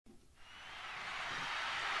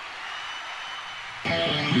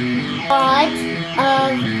God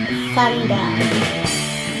of Thunder.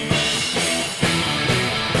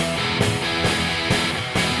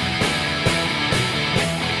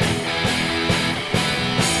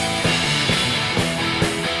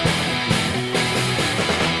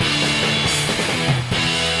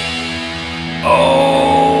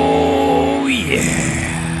 Oh, yeah.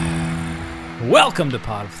 Welcome to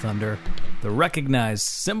Pod of Thunder, the recognized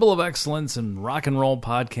symbol of excellence in rock and roll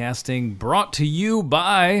podcasting, brought to you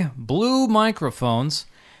by Blue Microphones.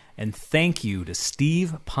 And thank you to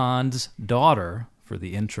Steve Pond's daughter for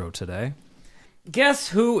the intro today. Guess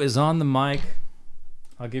who is on the mic?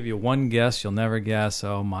 I'll give you one guess. You'll never guess.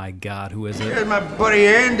 Oh, my God. Who is it? It's my buddy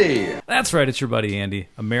Andy. That's right. It's your buddy Andy,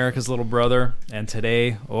 America's little brother. And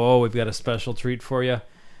today, we've got a special treat for you.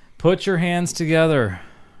 Put your hands together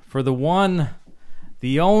for the one,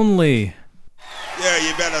 the only. Yeah,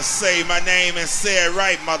 you better say my name and say it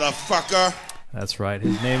right, motherfucker. That's right.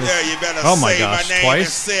 His name is... Yeah, you better oh my say gosh, my name twice? and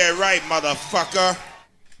say it right, motherfucker.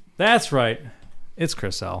 That's right. It's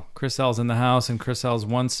Chris L. Chris L's in the house, and Chris L's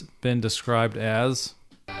once been described as...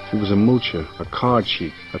 He was a moocher, a card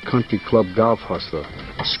cheat, a country club golf hustler,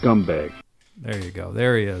 a scumbag. There you go.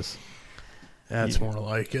 There he is. That's more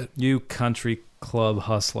like it. You country club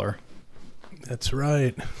hustler. That's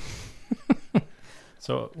right.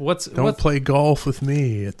 So Don't play golf with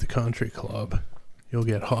me at the country club. You'll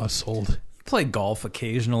get hustled. You play golf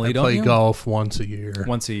occasionally, I don't play you? golf once a year.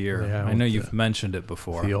 Once a year. Yeah, I know you've mentioned it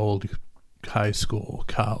before. The old high school,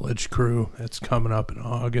 college crew. That's coming up in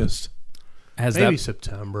August. Maybe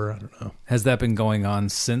September. I don't know. Has that been going on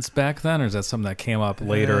since back then, or is that something that came up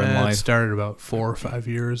later in life? It started about 4 or 5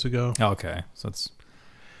 years ago. Okay. So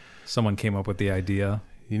someone came up with the idea.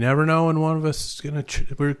 You never know when one of us is going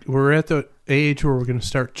to... We're at the age where we're going to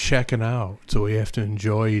start checking out, so we have to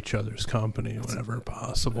enjoy each other's company whenever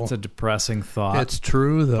possible. It's a depressing thought. It's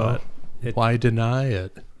true, though. Why deny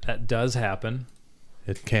it? That does happen.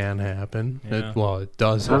 It can happen. Yeah. It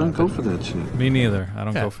does I happen. don't go for that shit. Me neither. I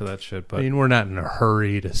don't go for that shit. But I mean, we're not in a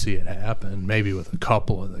hurry to see it happen. Maybe with a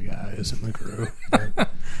couple of the guys in the crew.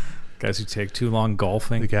 guys who take too long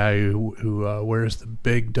golfing. The guy who wears the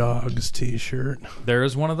Big Dogs T-shirt. There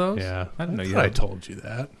is one of those? Yeah. I didn't know you I had. told you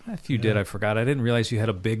that. If you did, I forgot. I didn't realize you had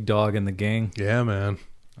a big dog in the gang. Yeah, man.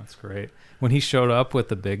 That's great. When he showed up with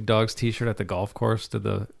the Big Dogs T-shirt at the golf course, did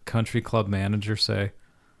the country club manager say,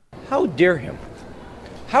 "How dare him?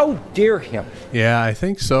 How dare him?" Yeah, I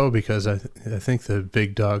think so, because I think the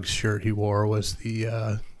Big Dogs shirt he wore was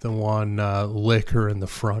the one liquor in the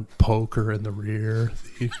front, poker in the rear.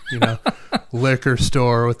 Liquor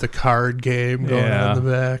store with the card game going on in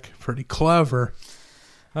the back. Pretty clever.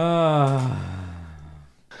 Y'all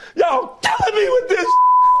killing me with this.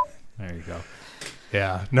 There you go.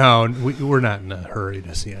 Yeah, no, we're not in a hurry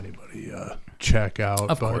to see anybody check out.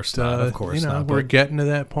 Of course not. We're getting to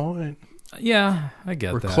that point. Yeah, I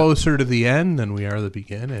get that. We're closer to the end than we are the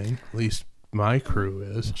beginning. At least my crew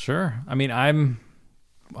is. Sure. I mean, I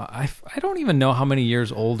don't even know how many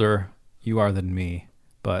years older you are than me,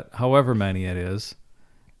 but however many it is,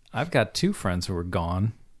 I've got 2 friends who were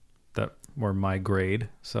gone that were my grade.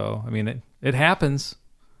 So, I mean, it happens.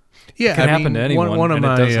 Yeah, it can happen to anyone. One of and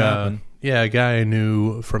my, it does happen. a guy I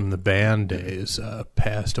knew from the band days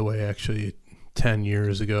passed away actually 10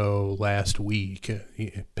 years ago last week.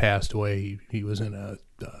 He passed away. He was in a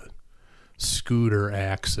scooter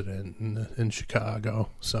accident in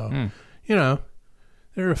Chicago. So,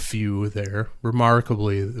 there are a few there.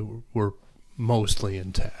 Remarkably, we're mostly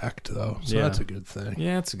intact, though. So that's a good thing.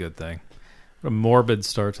 Yeah, it's a good thing. What a morbid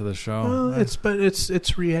start to the show. Well,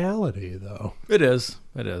 it's reality, though. It is.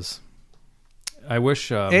 It is. I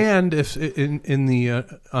wish. And if in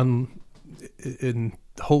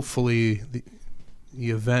hopefully the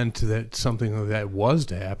event that something like that was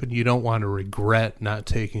to happen, you don't want to regret not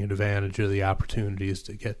taking advantage of the opportunities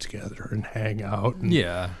to get together and hang out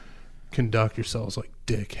and conduct yourselves like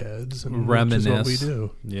dickheads and reminisce. Which is what we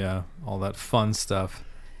do. Yeah, all that fun stuff.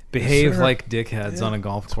 Behave like dickheads on a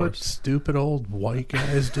golf That's course. what stupid old white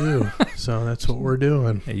guys do. So that's what we're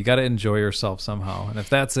doing. Yeah, you got to enjoy yourself somehow. And if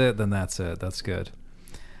that's it, then that's it. That's good.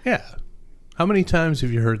 Yeah. How many times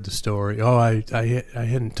have you heard the story? Oh, I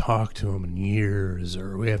hadn't talked to him in years,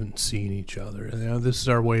 or we haven't seen each other. This is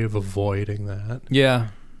our way of avoiding that. Yeah.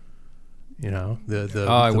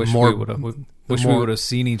 I wish we would have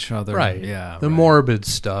seen each other. Right. Yeah. The morbid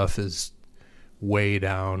stuff is way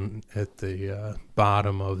down at the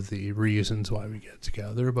bottom of the reasons why we get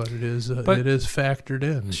together, but it is factored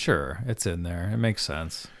in. Sure, it's in there. It makes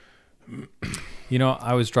sense.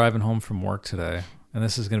 I was driving home from work today, and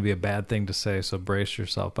this is going to be a bad thing to say, so brace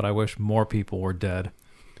yourself, but I wish more people were dead.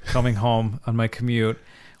 Coming home on my commute,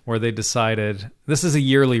 where they decided, this is a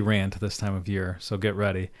yearly rant this time of year, so get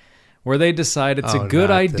ready, where they decide it's a good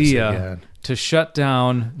idea to shut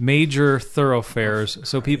down major thoroughfares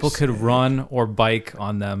so people could run or bike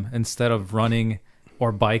on them instead of running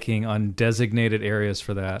or biking on designated areas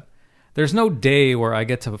for that. There's no day where I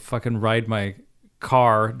get to fucking ride my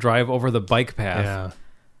car, drive over the bike path,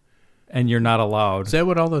 and you're not allowed. Is that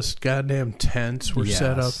what all those goddamn tents were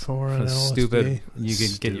set up for? Stupid. You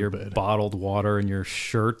could get your bottled water in your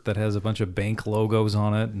shirt that has a bunch of bank logos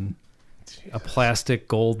on it and a plastic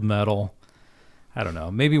gold medal. I don't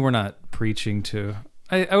know. Maybe we're not preaching to...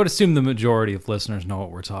 I would assume the majority of listeners know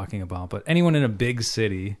what we're talking about, but anyone in a big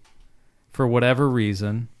city, for whatever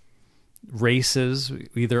reason, races,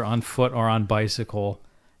 either on foot or on bicycle,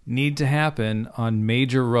 need to happen on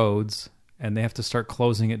major roads, and they have to start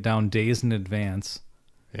closing it down days in advance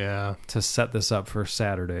to set this up for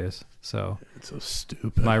Saturdays. So it's so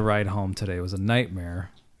stupid. My ride home today was a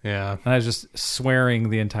nightmare. Yeah. And I was just swearing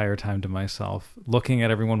the entire time to myself, looking at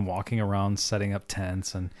everyone walking around, setting up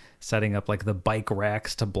tents and setting up like the bike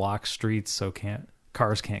racks to block streets so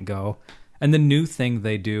cars can't go. And the new thing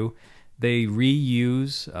they do, they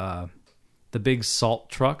reuse the big salt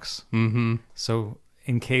trucks. Mm-hmm. So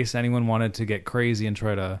in case anyone wanted to get crazy and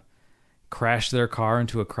try to crash their car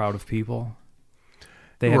into a crowd of people,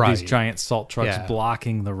 they have these giant salt trucks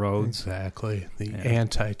blocking the roads. Exactly. The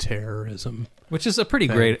anti-terrorism. Which is a pretty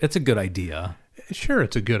great, it's a good idea. Sure,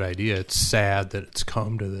 it's a good idea. It's sad that it's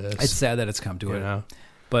come to this. It's sad that it's come to it.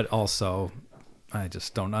 But also, I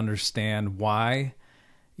just don't understand why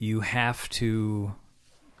you have to,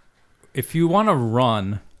 if you want to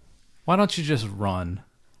run, why don't you just run?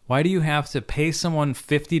 Why do you have to pay someone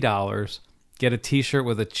 $50, get a T-shirt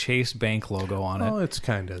with a Chase Bank logo on it? Well, it's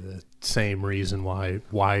kind of the same reason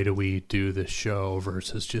why do we do this show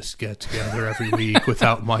versus just get together every week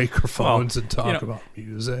without microphones and talk about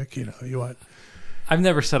music. I've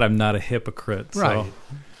never said I'm not a hypocrite. Right. So,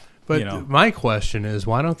 but my question is,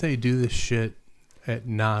 why don't they do this shit at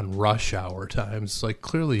non-rush hour times? It's like,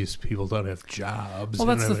 clearly these people don't have jobs. Well,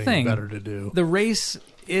 that's the thing. Better to do. The race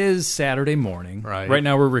is Saturday morning. Right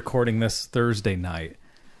now we're recording this Thursday night.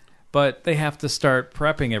 But they have to start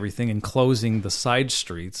prepping everything and closing the side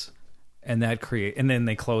streets. And then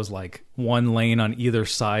they close like one lane on either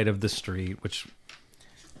side of the street, which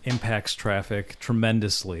impacts traffic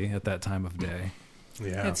tremendously at that time of day.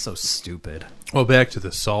 Yeah. It's so stupid. Well, back to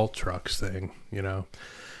the salt trucks thing,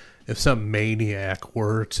 if some maniac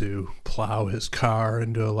were to plow his car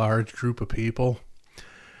into a large group of people,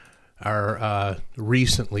 our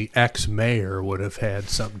recently ex-mayor would have had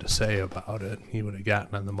something to say about it. He would have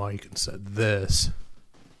gotten on the mic and said this.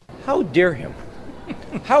 How dare him?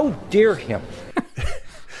 How dare him?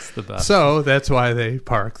 It's the best. So that's why they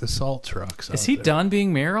park the salt trucks. Is he done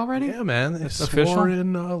being mayor already? Yeah, man. They swore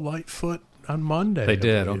in Lightfoot on Monday. They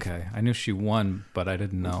did. Okay. I knew she won, but I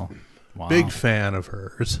didn't know. Wow. Big fan of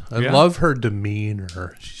hers. I love her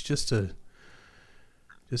demeanor. She's just a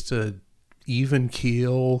even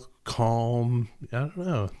keel, calm. I don't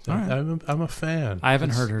know. Right. I'm a fan. I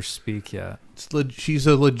haven't heard her speak yet. She's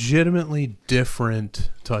a legitimately different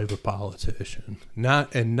type of politician.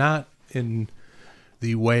 Not in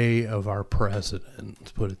the way of our president.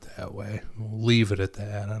 Let's put it that way. We'll leave it at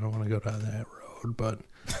that. I don't want to go down that road, but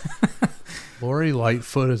Lori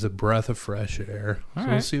Lightfoot is a breath of fresh air. So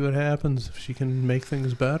we'll see what happens if she can make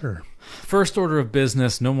things better. First order of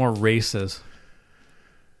business, no more races.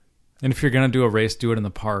 And if you're going to do a race, do it in the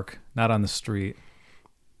park, not on the street.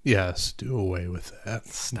 Yes, do away with that.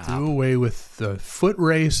 Stop. Do away with the foot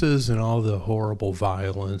races and all the horrible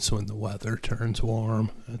violence when the weather turns warm.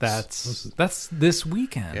 That's this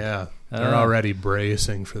weekend. Yeah, they're already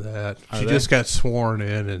bracing for that. She just got sworn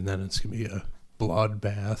in, and then it's going to be a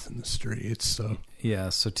bloodbath in the streets. So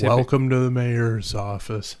welcome to the mayor's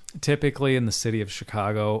office. Typically in the city of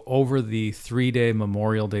Chicago, over the 3-day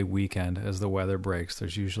Memorial Day weekend, as the weather breaks,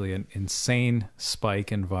 there's usually an insane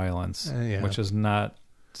spike in violence, which is not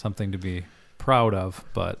something to be proud of,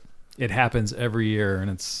 but it happens every year, and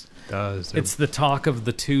it's the talk of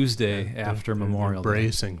the Tuesday after Memorial Day.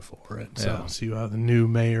 Bracing for it. So see how the new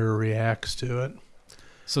mayor reacts to it.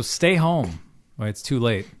 So stay home. Well, it's too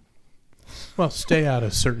late. Well, stay out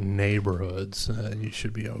of certain neighborhoods. You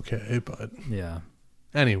should be okay, but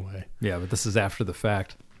anyway. Yeah, but this is after the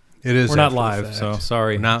fact. It is. We're not live, so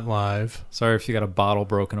sorry. We're not live. Sorry if you got a bottle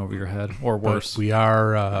broken over your head, or worse. But we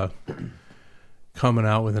are coming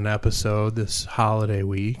out with an episode this holiday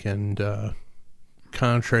week, and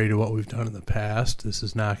contrary to what we've done in the past, this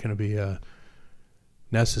is not going to be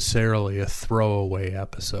necessarily a throwaway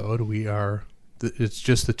episode. It's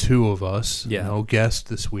just the two of us. Yeah. No guest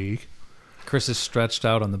this week. Chris is stretched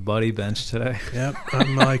out on the buddy bench today. Yep,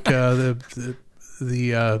 I'm like the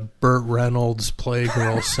Burt Reynolds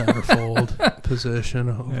Playgirl centerfold position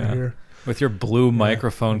over here. With your blue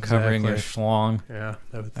microphone covering your schlong. Yeah,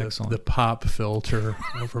 Excellent. the pop filter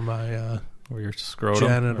over my Or your scrotum.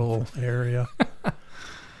 genital area.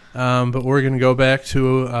 But we're going to go back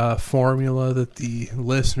to a formula that the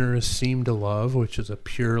listeners seem to love, which is a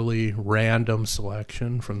purely random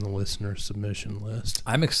selection from the listener submission list.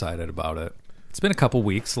 I'm excited about it. It's been a couple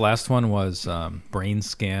weeks. The last one was Brain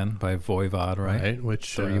Scan by Voivod, right?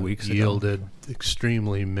 Which 3 weeks ago. yielded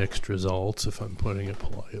extremely mixed results, if I'm putting it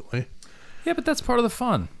politely. Yeah, but that's part of the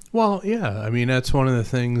fun. Well, yeah. I mean, that's one of the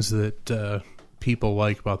things that people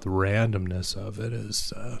like about the randomness of it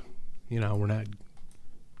is, we're not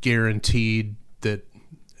guaranteed that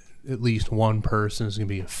at least one person is going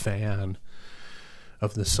to be a fan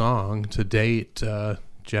of the song. To date,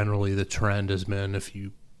 generally the trend has been if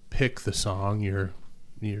you pick the song, you're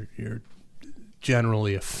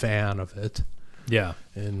generally a fan of it. Yeah.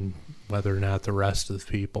 And whether or not the rest of the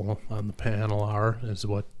people on the panel are is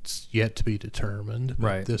what's yet to be determined. But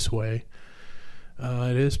right. This way,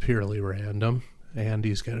 it is purely random.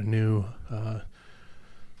 Andy's got a new,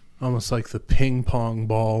 almost like the ping pong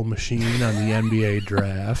ball machine on the NBA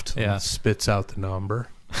draft. Yeah. It spits out the number.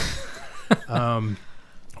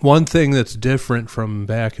 One thing that's different from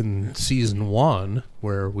back in season 1,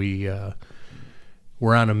 where we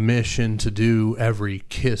were on a mission to do every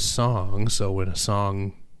Kiss song. So when a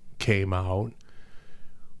song came out,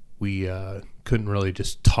 we couldn't really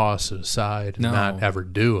just toss it aside and not ever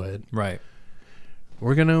do it. Right.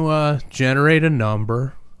 We're going to generate a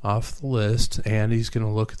number off the list. Andy's going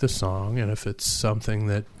to look at the song, and if it's something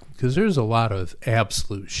that... Because there's a lot of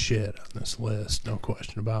absolute shit on this list, no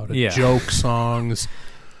question about it. Yeah. Joke songs...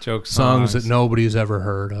 songs that nobody's ever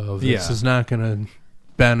heard of. Yeah. This is not going to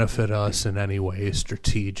benefit us in any way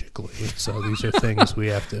strategically. So these are things we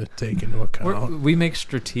have to take into account. We make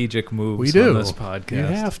strategic moves We do. on this podcast. You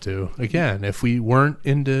have to. Again, if we weren't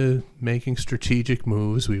into making strategic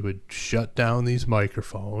moves, we would shut down these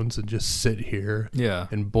microphones and just sit here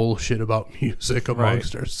and bullshit about music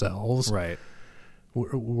amongst ourselves. Right.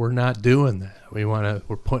 We're not doing that.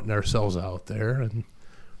 We're putting ourselves out there and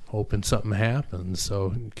hoping something happens.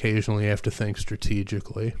 So occasionally you have to think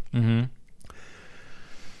strategically. Mm-hmm.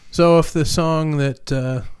 So if the song that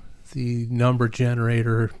the number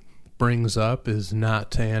generator brings up is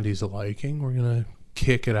not to Andy's liking, we're going to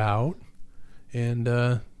kick it out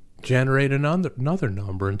and generate another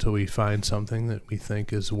number until we find something that we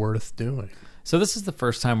think is worth doing. So this is the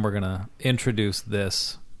first time we're going to introduce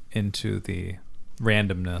this into the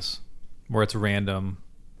randomness, where it's random,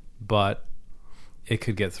 but it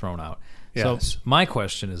could get thrown out. Yes. So my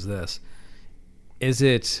question is this. Is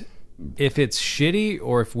it, if it's shitty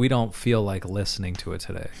or if we don't feel like listening to it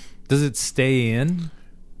today, does it stay in?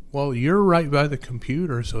 Well, you're right by the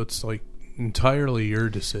computer, so it's like entirely your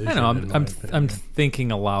decision. I know. I'm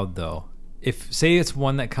thinking aloud, though. If, say it's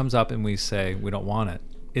one that comes up and we say we don't want it,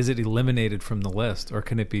 is it eliminated from the list or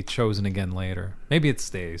can it be chosen again later? Maybe it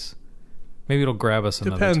stays. Maybe it'll grab us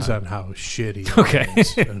another Depends time. on how shitty Okay.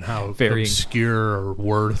 it is and how Varying. obscure or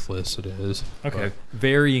worthless it is. Okay. But,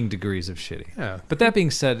 Varying degrees of shitty. yeah. But that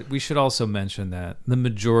being said, we should also mention that the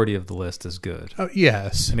majority of the list is good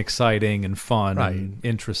Yes. and exciting and fun Right. and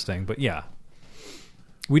interesting. But yeah,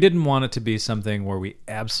 we didn't want it to be something where we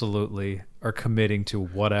absolutely are committing to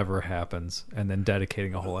whatever happens and then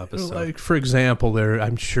dedicating a whole episode. Like, for example,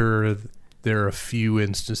 I'm sure there are a few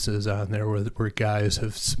instances on there where guys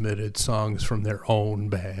have submitted songs from their own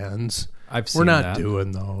bands. I've seen We're not that.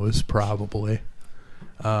 doing those, probably.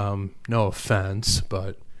 No offense,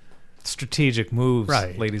 but... Strategic moves,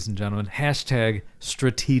 Right. ladies and gentlemen. Hashtag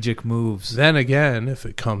strategic moves. Then again, if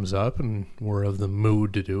it comes up and we're of the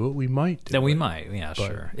mood to do it, we might do Then we it. might, yeah, But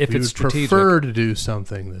sure. If we it's would strategic. prefer to do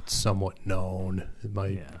something that's somewhat known. It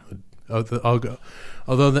might... Yeah. I'll go.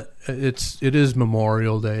 Although it is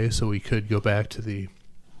Memorial Day, so we could go back to the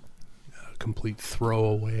complete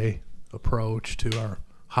throwaway approach to our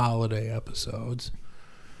holiday episodes.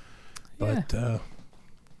 But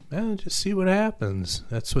just see what happens.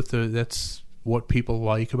 That's what people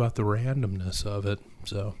like about the randomness of it.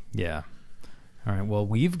 So Yeah. All right, well,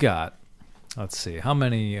 we've got, let's see, how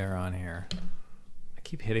many are on here? I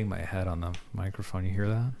keep hitting my head on the microphone. You hear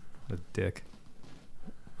that? The dick.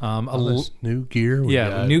 all this new gear. we Yeah,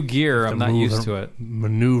 got, new gear. have I'm not move used ar- to it.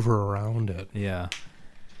 Maneuver around it. Yeah.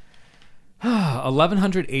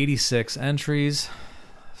 1,186 entries.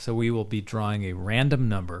 So we will be drawing a random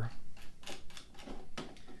number.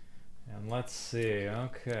 And let's see.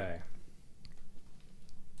 Okay.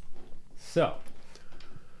 So,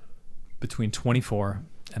 between 24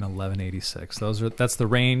 and 1186. That's the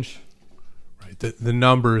range. Right. The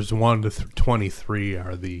numbers 1 to 23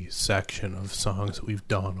 are the section of songs that we've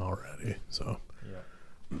done already. So.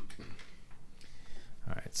 All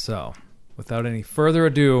right, so without any further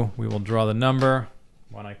ado, we will draw the number.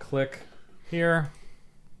 When I click here,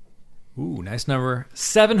 ooh, nice number,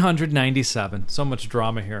 797. So much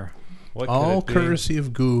drama here. What could All it be? courtesy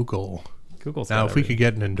of Google. Google's Now, got if we everything. could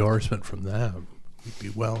get an endorsement from them, we'd be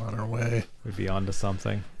well on our way. We'd be on to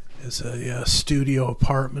something. It's a studio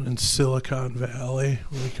apartment in Silicon Valley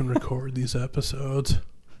where we can record these episodes.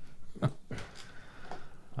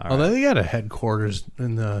 Although they got a headquarters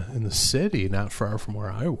in the city, not far from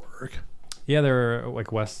where I work. Yeah, they're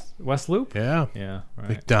like West Loop. Yeah. Yeah, right.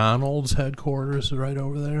 McDonald's headquarters is right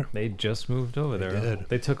over there. They just moved over there. did.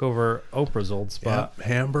 They took over Oprah's old spot. Yep,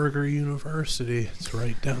 Hamburger University. It's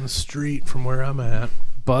right down the street from where I'm at.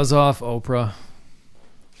 Buzz off Oprah.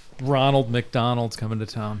 Ronald McDonald's coming to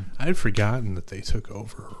town. I'd forgotten that they took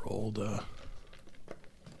over her old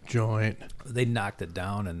joint. They knocked it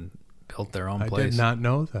down and built their own I place. did not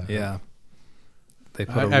know that. Yeah. They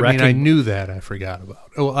put I mean, I knew that. I forgot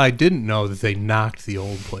about it. Well, I didn't know that they knocked the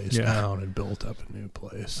old place down and built up a new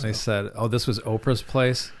place. They So. said, "Oh, this was Oprah's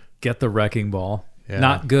place. Get the wrecking ball." Yeah.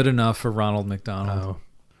 Not good enough for Ronald McDonald. No.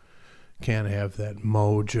 Can't have that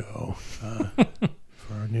mojo for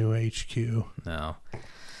our new HQ. No.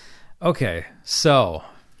 Okay, so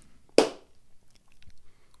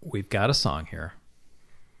we've got a song here.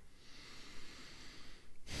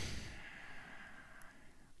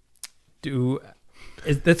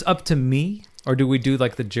 That's up to me, or do we do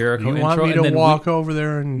like the Jericho You intro? want me and to then walk over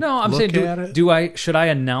there and No, I'm look saying, at it? should I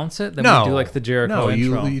announce it? Then No. we do like the Jericho No,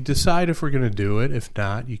 intro. you decide if we're going to do it. If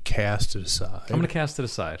not, you cast it aside. I'm going to cast it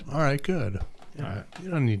aside. All right, good. All right. You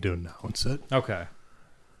don't need to announce it. Okay.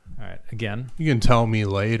 All right. Again. You can tell me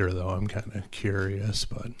later, though. I'm kind of curious,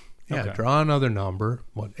 but yeah, Okay. draw another number.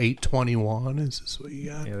 What, 821? Is this what you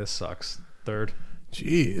got? Yeah, this sucks. Third.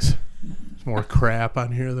 Jeez. There's more crap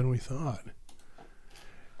on here than we thought.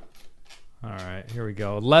 All right, here we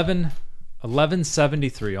go.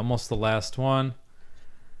 1173, almost the last one.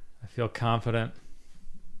 I feel confident.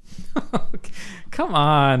 Come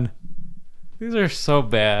on. These are so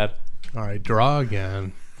bad. All right, draw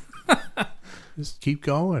again. Just keep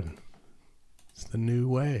going. It's the new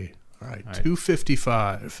way. All right,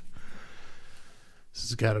 255. This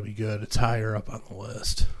has got to be good. It's higher up on the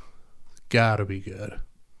list. Got to be good.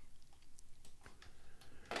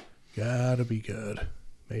 Got to be good.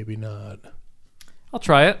 Maybe not. I'll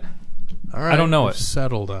try it. All right. I don't know we've it.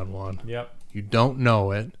 Settled on one. Yep. You don't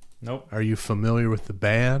know it. Nope. Are you familiar with the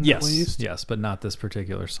band? Yes. At least? Yes, but not this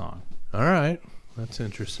particular song. All right. That's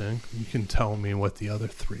interesting. You can tell me what the other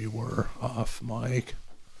three were off mic.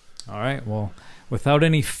 All right. Well, without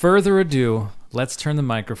any further ado, let's turn the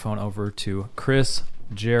microphone over to Chris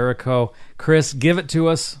Jericho. Chris, give it to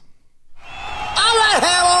us. All right,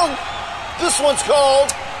 Hammo. This one's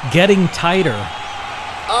called Getting Tighter.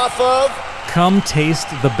 Off of Come Taste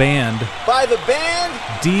the Band. by the band.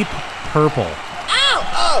 Deep Purple.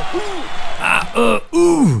 Ow!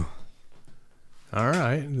 Ooh. All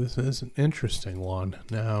right, this is an interesting one.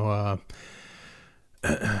 Now,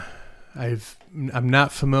 I'm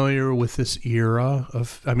not familiar with this era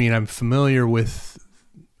of. I mean, I'm familiar with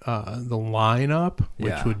the lineup, which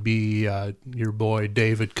Yeah. would be your boy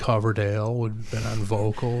David Coverdale would have been on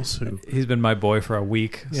vocals. Who He's been my boy for a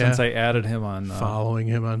week since I added him on following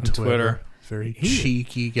him on Twitter. Very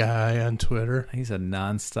cheeky guy on Twitter. He's a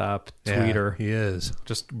nonstop Yeah, tweeter. he is.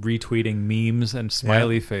 Just retweeting memes and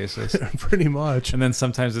smiley faces. Pretty much. And then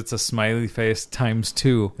sometimes it's a smiley face times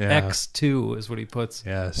 2. Yeah. X2 is what he puts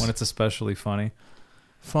Yes. when it's especially funny.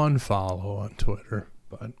 Fun follow on Twitter,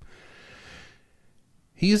 but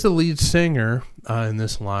he's the lead singer in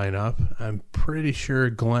this lineup. I'm pretty sure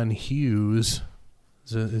Glenn Hughes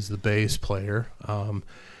is the bass player.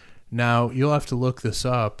 Now, you'll have to look this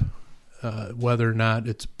up, whether or not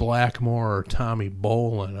it's Blackmore or Tommy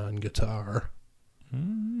Bolin on guitar.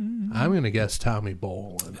 I'm going to guess Tommy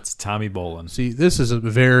Bolin. It's Tommy Bolin. See, this is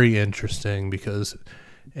very interesting because,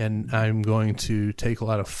 and I'm going to take a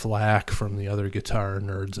lot of flack from the other guitar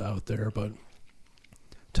nerds out there, but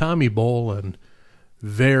Tommy Bolin,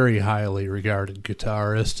 very highly regarded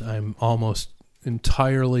guitarist. I'm almost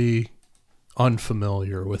entirely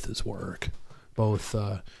unfamiliar with his work, both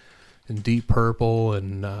in Deep Purple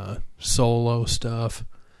and solo stuff.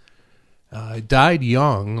 Died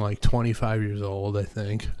young, like 25 years old, I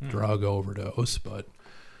think, drug overdose, but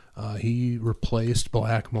he replaced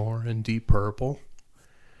Blackmore in Deep Purple.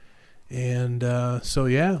 And so,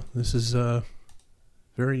 yeah, this is a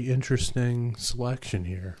very interesting selection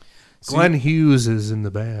here. Glenn Hughes is in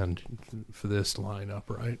the band for this lineup,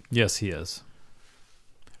 right? Yes, he is.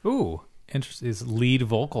 Ooh, interesting. His lead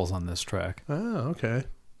vocals on this track. Oh, okay.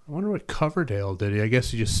 I wonder what Coverdale did. I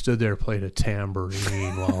guess he just stood there, played a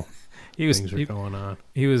tambourine while things were going on.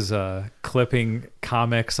 He was clipping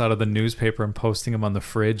comics out of the newspaper and posting them on the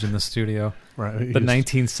fridge in the studio. Right. The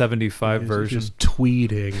 1975 version. Just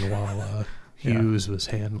tweeting while Hughes was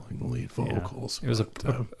handling the lead vocals. Yeah. It was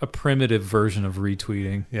a primitive version of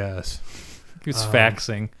retweeting. Yes. He was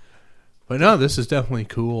faxing. But no, this is definitely a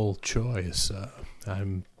cool choice.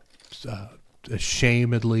 I'm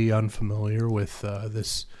ashamedly unfamiliar with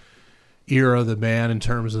this era of the band in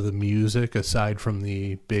terms of the music, aside from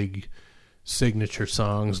the big signature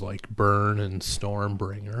songs like Burn and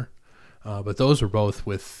Stormbringer. But those were both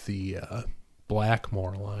with the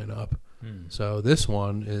Blackmore lineup. So this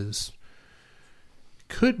one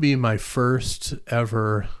could be my first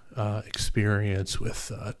ever experience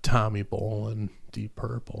with Tommy Bolin, Deep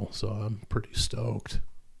Purple. So I'm pretty stoked.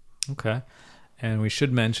 Okay. And we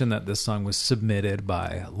should mention that this song was submitted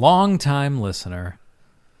by longtime listener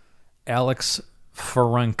Alex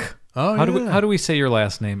Ferenc. Oh, How do we say your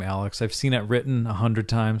last name, Alex? I've seen it written 100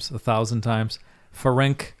 times, 1,000 times.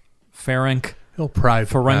 Ferenc. He'll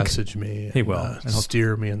private Ferenc. Message me. He will. And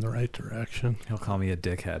steer me in the right direction. He'll call me a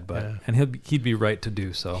dickhead, and he'd be right to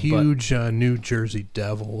do so. Huge New Jersey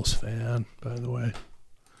Devils fan, by the way.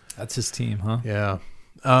 That's his team, huh? Yeah.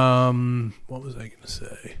 What was I going to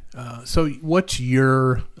say? So what's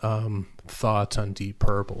your thoughts on Deep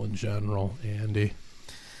Purple in general, Andy?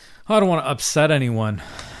 I don't want to upset anyone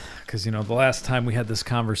because, the last time we had this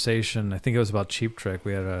conversation, I think it was about Cheap Trick.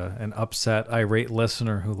 We had an upset, irate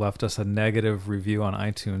listener who left us a negative review on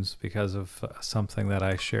iTunes because of something that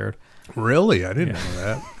I shared. Really? I didn't know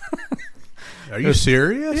that. Are you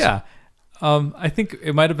serious? Yeah. I think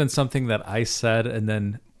it might have been something that I said and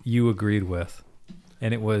then you agreed with.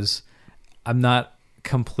 And it was, I'm not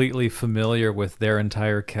completely familiar with their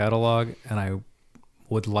entire catalog, and I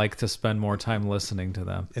would like to spend more time listening to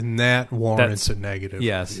them. And that warrants a negative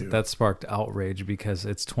Yes, review. that sparked outrage because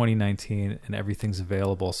it's 2019 and everything's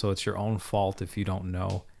available, so it's your own fault if you don't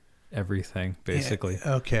know everything, basically.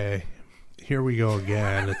 Yeah, okay. Here we go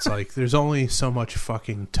again. It's like there's only so much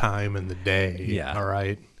fucking time in the day. Yeah. All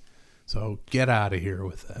right? So get out of here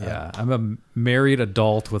with that. Yeah, I'm a married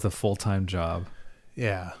adult with a full-time job.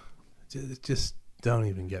 Yeah, just don't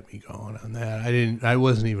even get me going on that. I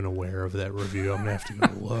wasn't even aware of that review. I'm gonna have to go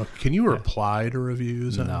look. Can you reply to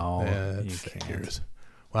reviews? No, that you figures. can't.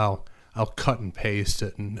 Well, I'll cut and paste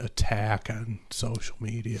it and attack on social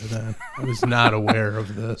media. Then I was not aware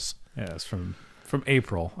of this. Yeah, it's from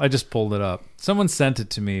April. I just pulled it up. Someone sent it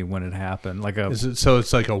to me when it happened. So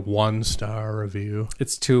it's like a 1-star review.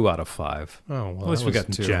 It's 2 out of 5. Oh well, at least we got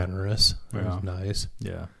 2. Generous. That Yeah. was nice.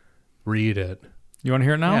 Yeah. Read it. You want to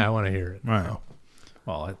hear it now? Yeah, I want to hear it. All right. now.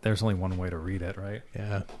 Well, there's only one way to read it, right?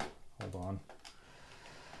 Yeah. Hold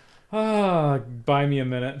on. Buy me a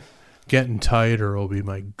minute. Getting Tighter will be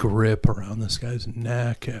my grip around this guy's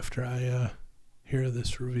neck after I hear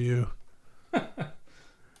this review.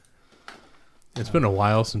 It's been a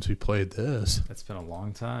while since we played this. It's been a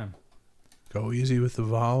long time. Go easy with the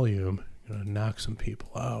volume. Gonna knock some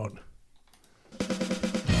people out.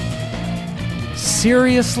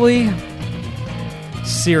 Seriously?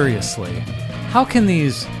 How can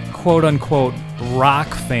these quote-unquote rock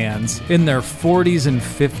fans in their 40s and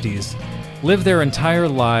 50s live their entire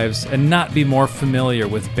lives and not be more familiar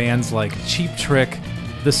with bands like Cheap Trick,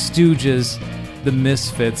 The Stooges, The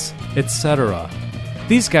Misfits, etc.?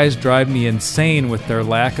 These guys drive me insane with their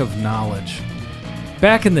lack of knowledge.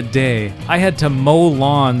 Back in the day, I had to mow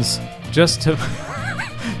lawns just to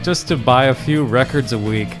buy a few records a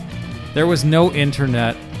week. There was no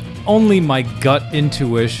internet, only my gut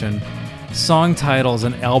intuition, song titles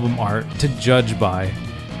and album art to judge by.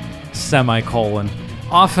 Semicolon.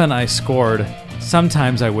 Often I scored,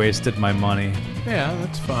 sometimes I wasted my money. Yeah,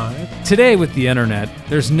 that's fine. Today with the internet,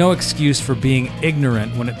 there's no excuse for being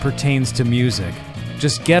ignorant when it pertains to music.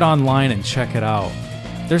 Just get online and check it out.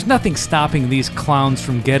 There's nothing stopping these clowns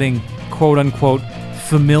from getting quote-unquote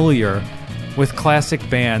familiar with classic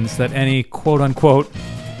bands that any quote-unquote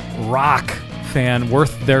rock fan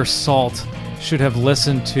worth their salt should have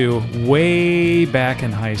listened to way back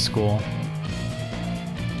in high school.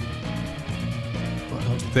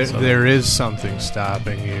 There is something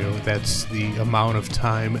stopping you. That's the amount of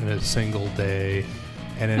time in a single day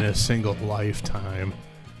and in a single lifetime.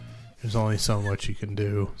 There's only so much you can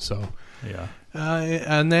do. So, yeah.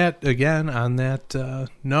 on that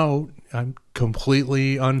note, I'm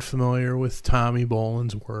completely unfamiliar with Tommy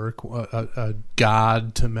Bolin's work, a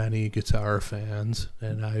god to many guitar fans,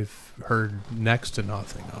 and I've heard next to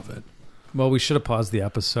nothing of it. Well, we should have paused the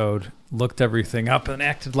episode, looked everything up, and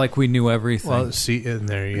acted like we knew everything. Well, see, and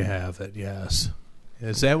there you have it, yes.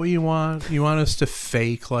 Is that what you want? You want us to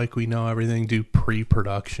fake like we know everything, do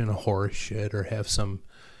pre-production horse shit, or have some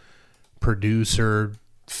producer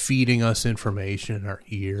feeding us information in our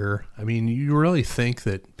ear? I mean, you really think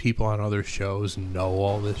that people on other shows know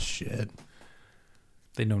all this shit?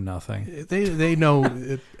 They know nothing. They know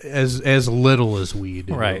as little as we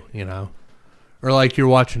do, right? You know, or like you're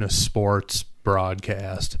watching a sports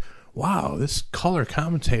broadcast. Wow, this color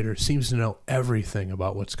commentator seems to know everything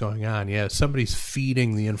about what's going on. Yeah, somebody's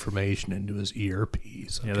feeding the information into his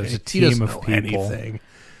earpiece. Okay? Yeah, there's a He doesn't team of know people. anything.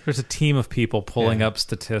 There's a team of people pulling up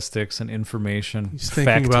statistics and information, He's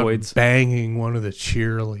thinking factoids. about banging one of the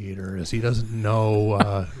cheerleaders. He doesn't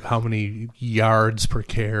know how many yards per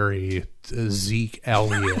carry Zeke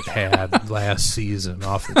Elliott had last season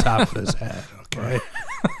off the top of his head. Okay,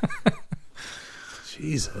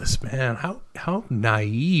 Jesus, man, how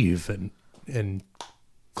naive and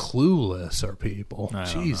clueless are people?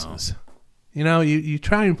 Jesus, you know, you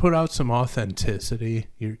try and put out some authenticity.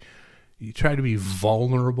 You try to be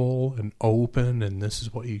vulnerable and open, and this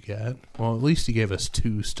is what you get. Well, at least he gave us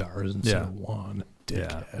 2 stars instead of 1.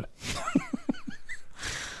 Dickhead.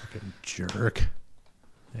 Fucking jerk.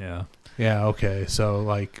 Yeah. Yeah, okay. So,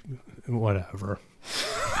 like, whatever.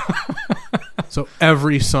 So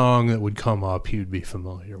every song that would come up, he would be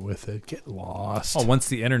familiar with it. Get lost. Oh, once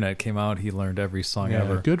the internet came out, he learned every song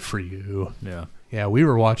ever. Good for you. Yeah. Yeah, we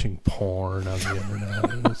were watching porn on the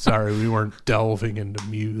internet. Sorry, we weren't delving into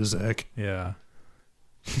music. Yeah.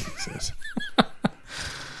 Jesus.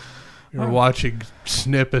 We were watching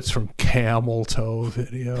snippets from camel toe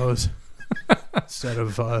videos instead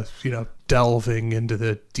of, delving into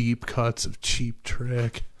the deep cuts of Cheap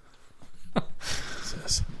Trick.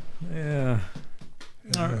 Jesus. Yeah.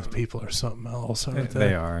 People are something else, aren't they?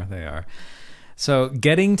 They are. So,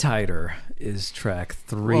 Getting Tighter is track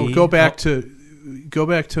 3. Well, go back to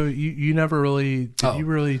you never really did you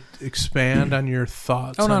really expand on your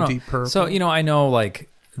thoughts on Deep Purple? So, I know like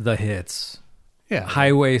the hits. Yeah.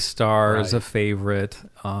 Highway Star is Right. a favorite.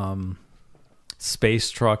 Space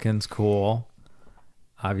Truckin's cool.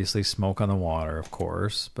 Obviously Smoke on the Water, of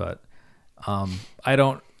course, but I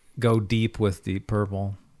don't go deep with Deep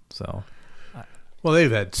Purple. So Well,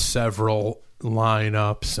 they've had several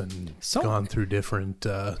lineups and gone through different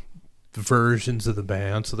versions of the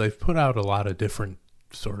band, so they've put out a lot of different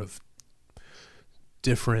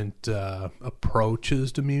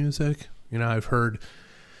approaches to music. I've heard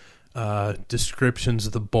descriptions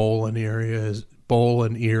of the Bolin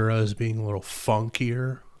era as being a little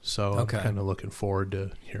funkier, so I'm kind of looking forward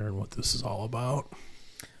to hearing what this is all about.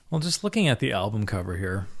 Well, just looking at the album cover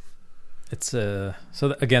here, it's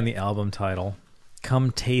again the album title,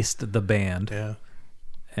 "Come Taste the Band." Yeah,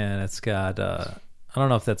 and it's got I don't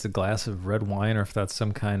know if that's a glass of red wine or if that's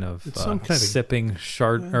some kind of sipping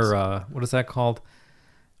or what is that called?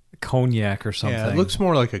 Cognac or something. Yeah, it looks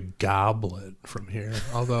more like a goblet from here,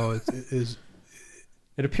 although it is.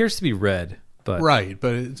 It appears to be red, but right,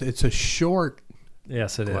 but it's a short.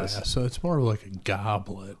 Yes, it glass, is. So it's more like a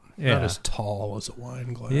goblet, not as tall as a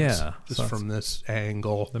wine glass. Yeah, just from this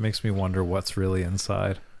angle. That makes me wonder what's really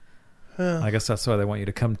inside. I guess that's why they want you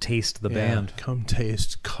to come taste the band. Come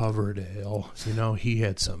taste Coverdale. He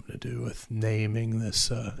had something to do with naming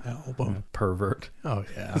this album. Pervert. Oh,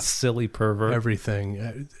 yeah. Silly pervert.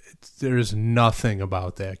 Everything. There's nothing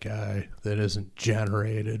about that guy that isn't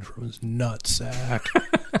generated from his nutsack.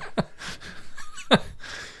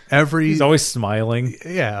 He's always smiling.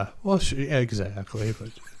 Yeah. Well, exactly. But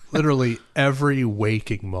literally every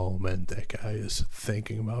waking moment, that guy is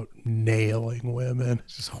thinking about nailing women.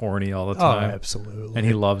 He's just horny all the time. Oh, absolutely. And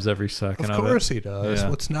he loves every second of it. Of course he does. Yeah.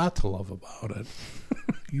 What's not to love about it?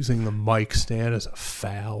 Using the mic stand as a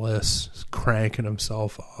phallus, cranking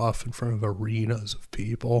himself off in front of arenas of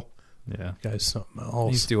people. Yeah. The guy's something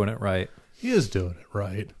else. He's doing it right. He is doing it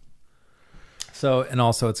right. So, and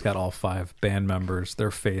also it's got all 5 band members.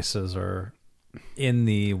 Their faces are in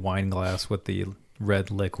the wine glass with the red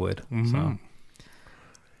liquid. Mm-hmm.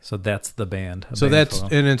 So that's the band.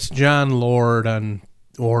 And it's John Lord on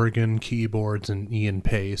organ, keyboards, and Ian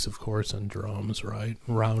Pace, of course, on drums, right?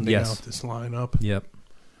 Rounding out this lineup. Yep.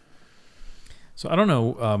 So I don't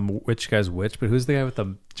know which guy's which, but who's the guy with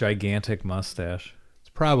the gigantic mustache? It's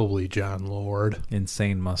probably John Lord.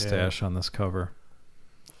 Insane mustache on this cover.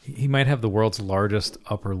 He might have the world's largest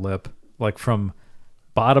upper lip, like from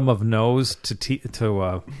bottom of nose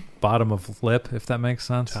to bottom of lip, if that makes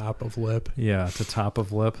sense. Top of lip. Yeah, to top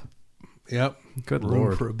of lip. Yep. Good Room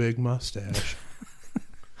Lord. for a big mustache.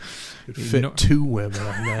 Could fit 2 women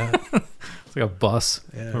on that. It's like a bus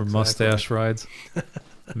or mustache rides.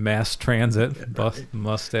 Mass transit, bus,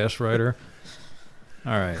 mustache rider.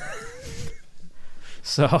 All right.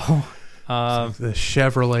 So, like the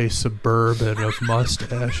Chevrolet Suburban of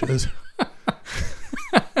mustaches.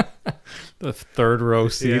 The third row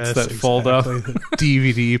seats that fold up. The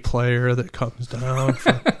DVD player that comes down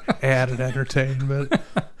for added entertainment.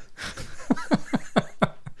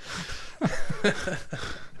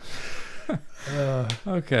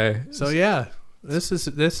 Okay. So yeah, this is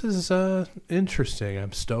interesting.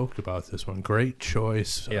 I'm stoked about this one. Great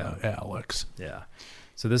choice, Alex. Yeah.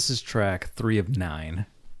 So this is track 3 of 9,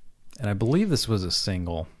 and I believe this was a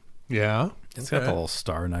single. Yeah. It's got the little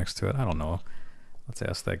star next to it. I don't know. Let's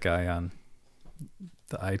ask that guy on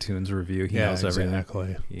the iTunes review. He knows everything.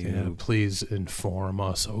 Exactly. Please inform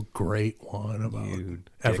us, oh great one, about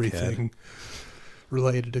everything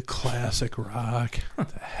related to classic rock. Get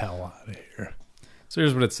the hell out of here. So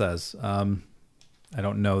here's what it says. I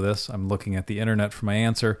don't know this. I'm looking at the internet for my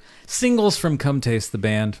answer. Singles from Come Taste the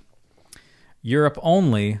Band. Europe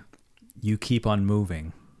only, You Keep on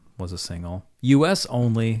Moving was a single. US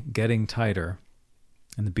only, Getting Tighter.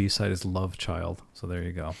 And the B-side is Love Child. So there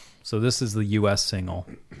you go. So this is the US single.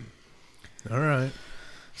 All right.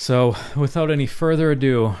 So without any further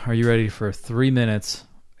ado, are you ready for 3 minutes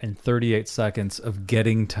and 38 seconds of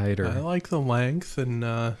Getting Tighter? I like the length, and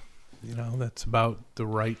that's about the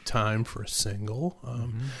right time for a single.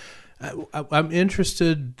 I'm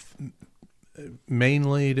interested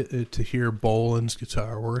mainly to hear Boland's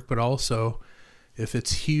guitar work, but also if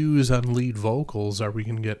it's Hughes on lead vocals, are we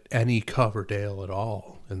going to get any Coverdale at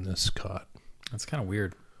all in this cut? That's kind of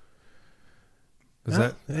weird.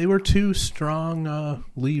 They were 2 strong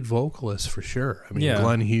lead vocalists for sure. I mean,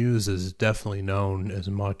 Glenn Hughes is definitely known as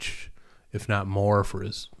much, if not more, for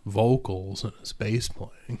his vocals and his bass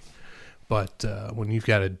playing. But when you've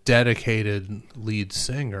got a dedicated lead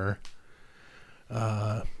singer,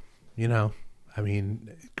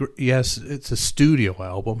 yes, it's a studio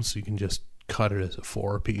album, so you can just cut it as a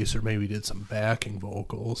 4-piece, or maybe did some backing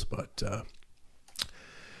vocals, but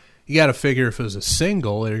you got to figure if it was a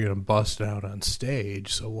single, they're going to bust it out on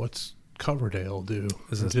stage. So what's Coverdale do?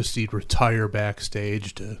 Just he'd retire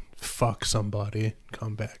backstage to fuck somebody,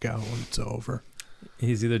 come back out when it's over.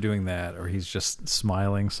 He's either doing that or he's just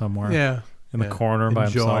smiling somewhere. Yeah. In the corner by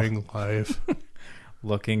himself. Enjoying life.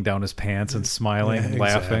 Looking down his pants and smiling,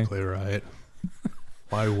 laughing. Exactly right.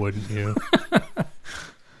 Why wouldn't you?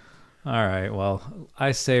 All right, well,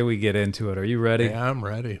 I say we get into it. Are you ready? Yeah, I'm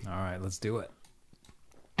ready. All right, let's do it.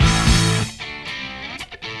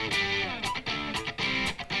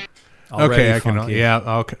 Already funky.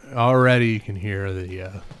 Already you can hear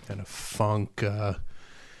the kind of funk,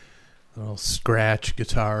 little scratch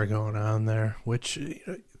guitar going on there, which,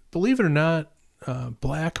 believe it or not,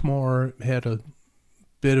 Blackmore had a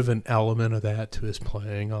bit of an element of that to his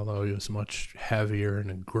playing, although he was much heavier and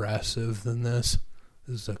aggressive than this.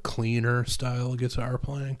 This is a cleaner style of guitar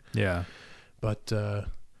playing. Yeah. But,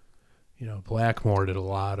 Blackmore did a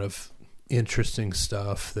lot of interesting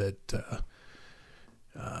stuff that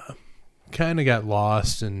kind of got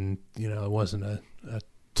lost, and, it wasn't a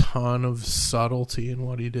ton of subtlety in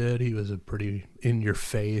what he did. He was a pretty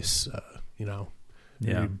in-your-face,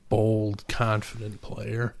 very bold, confident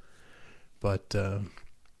player. But,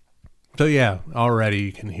 already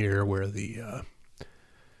you can hear where the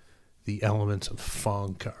elements of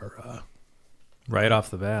funk are right off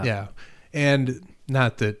the bat. Yeah. And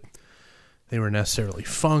not that they were necessarily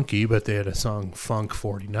funky, but they had a song, Funk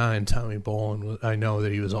 49. Tommy Bolin, I know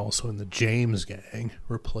that he was also in the James Gang,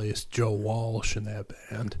 replaced Joe Walsh in that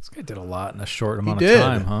band. This guy did a lot in a short amount of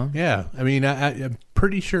time, huh? Yeah. I mean, I'm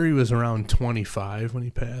pretty sure he was around 25 when he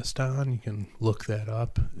passed on. You can look that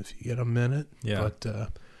up if you get a minute. Yeah. But,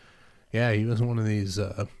 he was one of these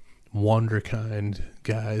wonder-kind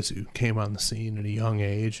guys who came on the scene at a young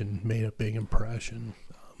age and made a big impression.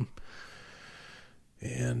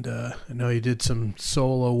 And I know he did some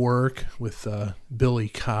solo work with Billy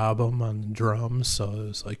Cobham on the drums, so it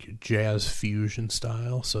was like your jazz fusion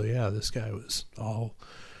style. So, this guy was all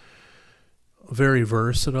very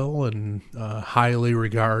versatile and highly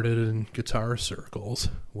regarded in guitar circles,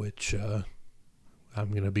 which I'm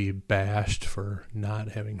going to be bashed for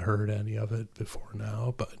not having heard any of it before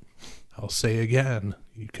now, but I'll say again,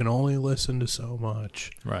 you can only listen to so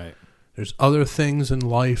much. Right. There's other things in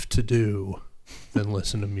life to do than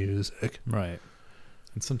listen to music. Right.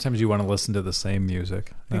 And sometimes you want to listen to the same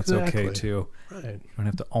music. That's Exactly. okay too. Right. You don't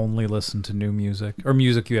have to only listen to new music, or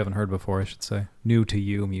music you haven't heard before, I should say. New to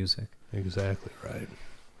you music. Exactly right.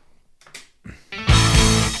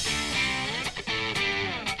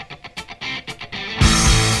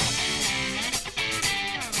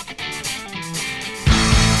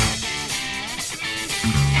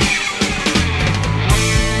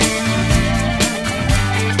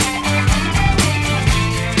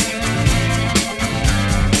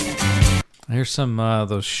 I hear some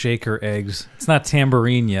those shaker eggs. It's not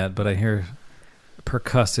tambourine yet, but I hear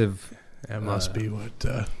percussive. That must be what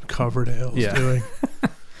Coverdale's Yeah. doing.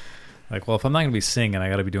 Like, well, if I'm not going to be singing, I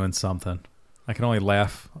got to be doing something. I can only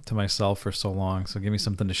laugh to myself for so long, so give me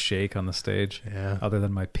something to shake on the stage, Yeah. other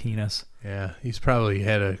than my penis. Yeah, he's probably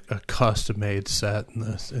had a custom-made set in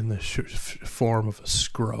the form of a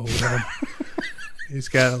scrotum. He's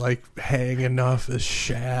got it like hanging off his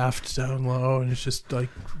shaft down low, and it's just like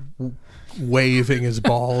waving his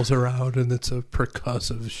balls around, and it's a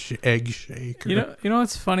percussive egg shaker. You know,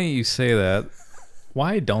 it's funny you say that.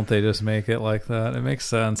 Why don't they just make it like that? It makes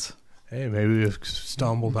sense. Hey, maybe we've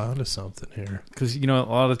stumbled onto something here. Because, you know,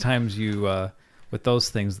 a lot of times you, with those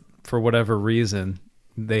things, for whatever reason,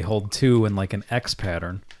 they hold two in like an X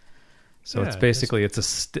pattern. So Yeah, it's basically,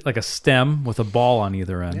 it's like a stem with a ball on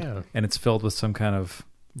either end. Yeah. And it's filled with some kind of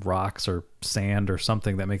rocks or sand or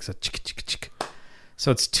something that makes a chick, chick, chick.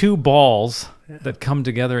 So it's two balls that come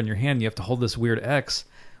together in your hand. You have to hold this weird X.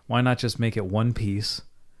 Why not just make it one piece,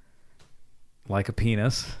 like a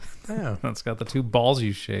penis? Yeah. That's got the two balls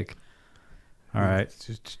you shake. All right.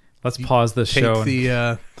 Just Let's pause this take show.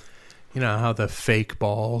 the, you know, how the fake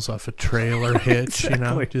balls off a trailer hitch, you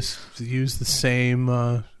know, Exactly. just use the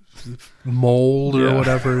same mold or Yeah.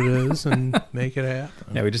 whatever it is and make it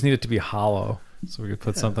happen. Yeah, we just need it to be hollow so we could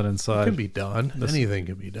put something It inside. can be done. Anything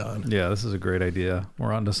can be done. Yeah, this is a great idea.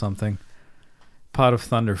 We're onto something. Pot of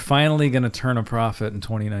Thunder finally going to turn a profit in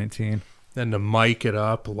 2019. Then to mic it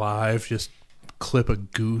up live, just clip a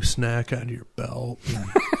gooseneck onto your belt and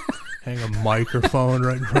hang a microphone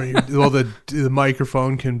right in front of you. Well, the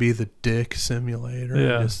microphone can be the dick simulator.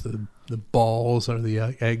 Yeah. Just the balls are the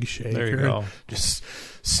egg shaker. There you go. Just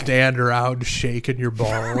stand around shaking your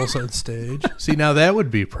balls on stage. See, now that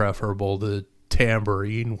would be preferable to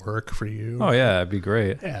tambourine work for you. Oh, yeah, it'd be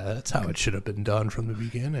great. Yeah, that's how it should have been done from the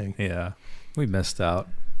beginning. Yeah, we missed out.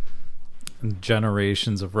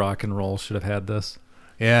 Generations of rock and roll should have had this.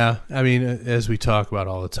 Yeah, I mean, as we talk about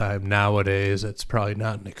all the time, nowadays it's probably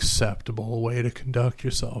not an acceptable way to conduct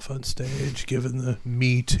yourself on stage, given the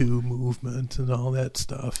Me Too movement and all that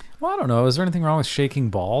stuff. Well, I don't know. Is there anything wrong with shaking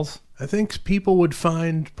balls? I think people would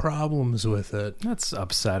find problems with it. That's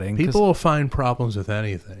upsetting. 'cause People will find problems with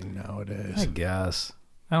anything nowadays. I guess.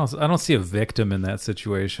 I don't see a victim in that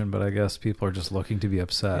situation, but I guess people are just looking to be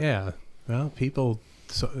upset. Yeah, well, people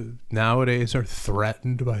nowadays are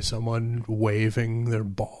threatened by someone waving their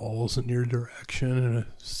balls in your direction in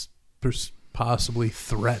a possibly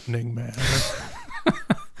threatening manner.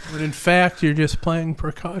 When in fact, you're just playing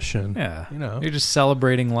percussion. Yeah. You know. You're just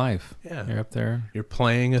celebrating life. Yeah. You're up there. You're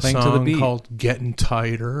playing a Playing to the song beat. called Gettin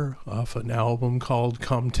Tighter off an album called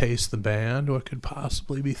Come Taste the Band. What could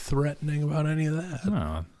possibly be threatening about any of that?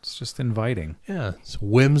 No, it's just inviting. Yeah, it's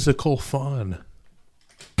whimsical fun.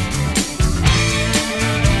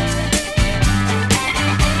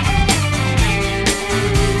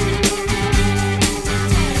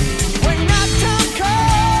 When that time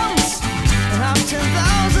comes and I'm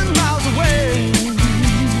 10,000 miles away,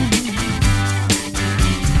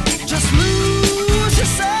 just lose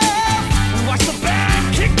yourself and watch the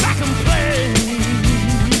band kick back and play.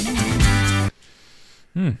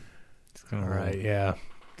 All right, yeah.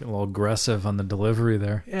 Get a little aggressive on the delivery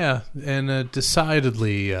there. Yeah, and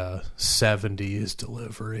decidedly 70s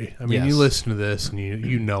delivery. I mean, Yes. you listen to this and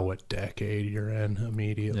you know what decade you're in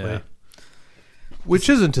immediately. Yeah. Which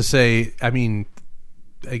isn't to say, I mean,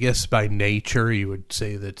 I guess by nature you would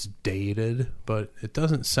say that's dated, but it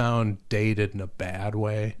doesn't sound dated in a bad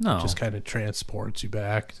way. No. It just kind of transports you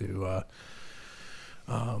back to,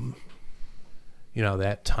 you know,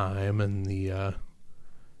 that time and the...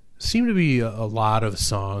 seemed to be a lot of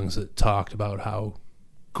songs that talked about how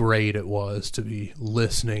great it was to be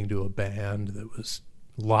listening to a band that was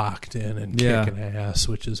locked in and Yeah. kicking ass,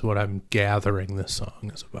 which is what I'm gathering this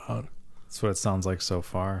song is about. That's what it sounds like so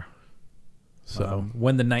far. So,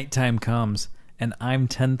 When the nighttime comes and I'm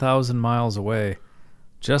 10,000 miles away,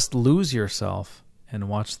 just lose yourself and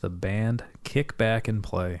watch the band kick back and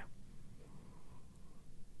play.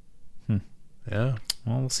 yeah.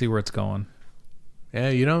 Well, we'll see where it's going. Yeah,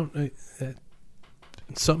 you don't...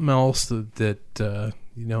 something else that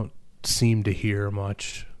you don't seem to hear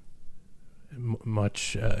much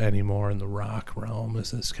anymore in the rock realm,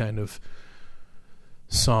 is this kind of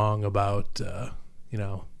song about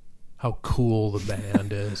how cool the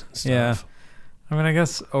band is and stuff. Yeah. I mean, I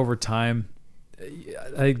guess over time,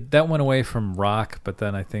 that went away from rock, but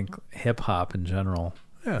then I think hip-hop in general,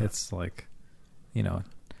 it's like,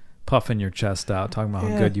 puffing your chest out, talking about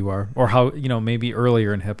how good you are. Or how, maybe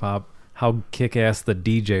earlier in hip-hop, how kick-ass the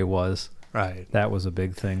DJ was. Right. That was a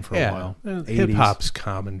big thing for a while. Hip-hop's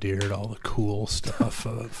commandeered all the cool stuff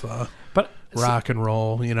of rock and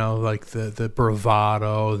roll, like the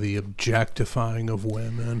bravado, the objectifying of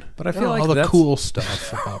women. But I feel like all the that's cool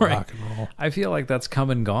stuff about right. rock and roll. I feel like that's come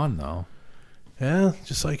and gone, though. Yeah,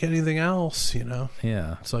 just like anything else,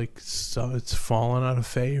 Yeah. It's like it's fallen out of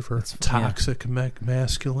favor. It's toxic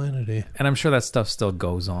masculinity. And I'm sure that stuff still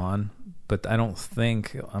goes on, but I don't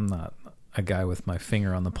think, I'm not a guy with my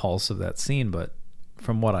finger on the pulse of that scene, but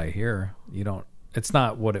from what I hear, it's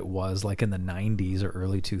not what it was like in the 90s or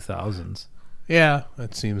early 2000s. Yeah,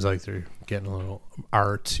 it seems like they're getting a little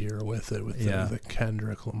artsier with it, with the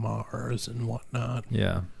Kendrick Lamars and whatnot.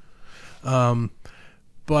 Yeah.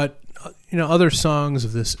 But other songs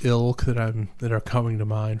of this ilk that are coming to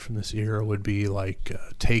mind from this era would be like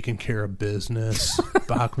 "Taking Care of Business,"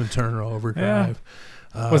 Bachman Turner Overdrive.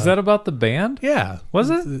 Yeah. Was that about the band? Yeah, was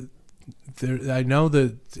it? I know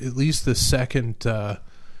that at least the second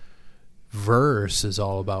verse is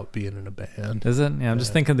all about being in a band. Is it? Yeah, I'm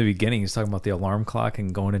just thinking the beginning. He's talking about the alarm clock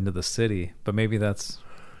and going into the city, but maybe that's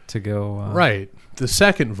to go right. The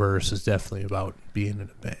second verse is definitely about being in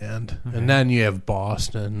a band, and then you have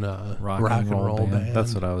Boston rock and roll band.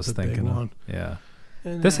 That's what I was thinking of. Yeah,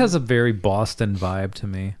 and this has a very Boston vibe to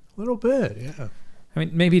me. A little bit, yeah. I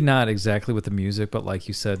mean, maybe not exactly with the music, but like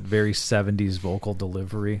you said, very 70s vocal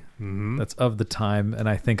delivery. Mm-hmm. That's of the time, and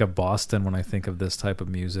I think of Boston when I think of this type of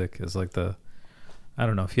music as like I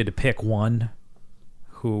don't know, if you had to pick one,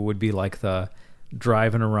 who would be like the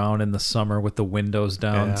driving around in the summer with the windows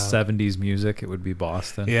down 70s music, it would be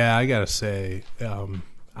Boston. Yeah, I gotta say,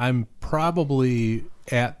 I'm probably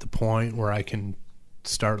at the point where I can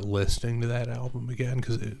start listening to that album again,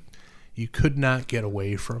 because you could not get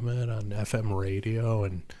away from it on FM radio,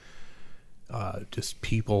 and just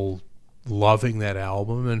people loving that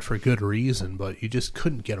album, and for good reason, but you just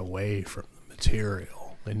couldn't get away from the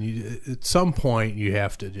material. And at some point you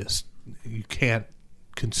have to you can't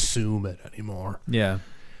consume it anymore. Yeah.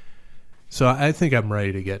 So I think I'm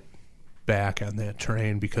ready to get back on that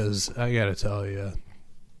train, because I got to tell you,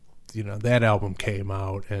 that album came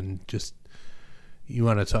out, and just, you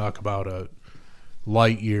want to talk about a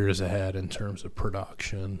light years ahead in terms of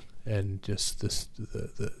production, and just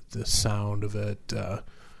the sound of it,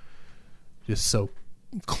 just so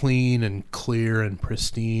clean and clear and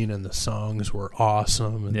pristine, and the songs were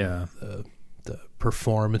awesome, and the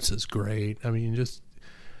performance is great. I mean, just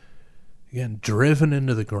again, driven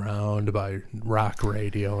into the ground by rock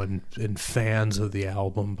radio and fans of the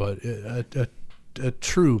album, but a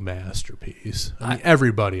true masterpiece. I mean,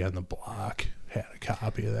 everybody on the block had a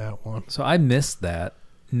copy of that one. So I missed that.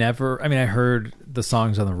 I heard the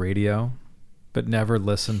songs on the radio, but never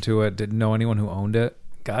listened to it. Didn't know anyone who owned it.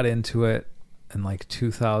 Got into it in like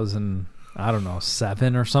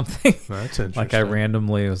 2007 or something. That's interesting. Like I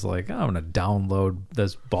randomly was like, I'm going to download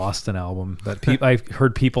this Boston album that I've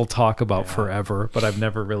heard people talk about forever, but I've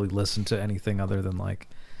never really listened to anything other than like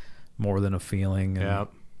More Than a Feeling. And I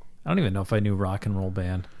don't even know if I knew Rock and Roll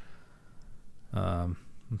Band. I'm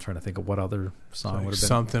trying to think of what other song would have been.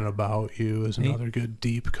 Something About You is another good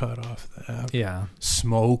deep cut off that. Yeah.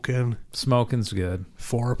 Smoking's good.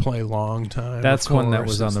 Foreplay Long Time. That's one that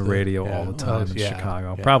was on the radio all the time in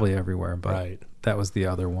Chicago. Yeah. Probably everywhere, but that was the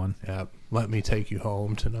other one. Yeah. Let Me Take You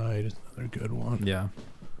Home Tonight is another good one. Yeah.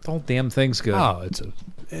 The whole damn thing's good. Oh,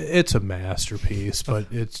 it's a masterpiece, but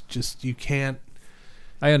it's just, you can't.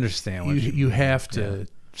 I understand what you have to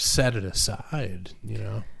set it aside,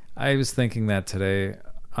 I was thinking that today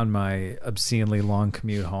on my obscenely long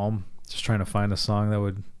commute home, just trying to find a song that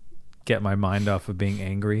would get my mind off of being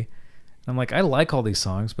angry. And I'm like, I like all these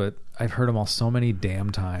songs, but I've heard them all so many damn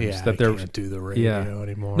times that I can't do the radio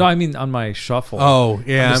anymore. No, I mean on my shuffle. Oh,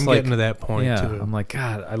 yeah, I'm getting to that point too. I'm like,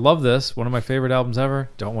 God, I love this. One of my favorite albums ever.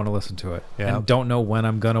 Don't want to listen to it. Yeah. And don't know when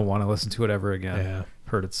I'm going to want to listen to it ever again. Yeah.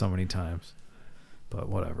 Heard it so many times. But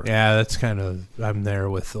whatever. Yeah, that's kind of, I'm there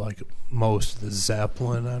with like most of the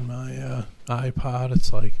Zeppelin on my iPod.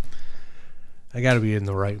 It's like, I got to be in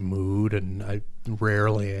the right mood, and I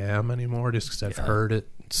rarely am anymore, just because I've heard it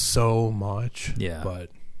so much. Yeah.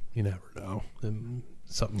 But you never know. And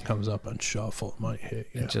something comes up on shuffle, it might hit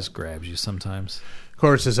you. It just grabs you sometimes. Of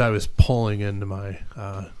course, as I was pulling into my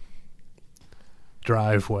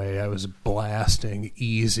driveway, I was blasting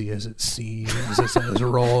Easy as It Seems as I was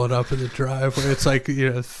rolling up in the driveway. It's like,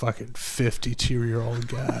 a fucking 52-year-old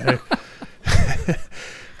guy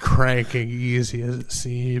cranking Easy as It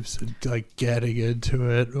Seems and like getting into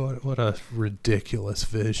it. What a ridiculous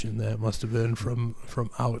vision that must have been from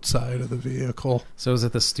outside of the vehicle. So was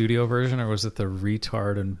it the studio version or was it the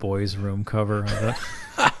retard and boys room cover of it?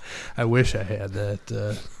 I wish I had that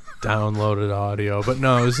downloaded audio, but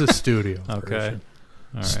no, it was the studio Okay. version.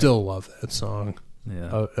 All right. Still love that song.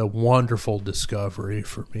 Yeah. A wonderful discovery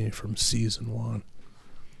for me from season 1.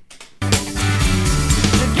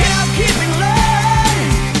 Keeping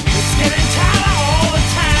love, it's getting tighter all the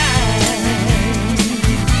time.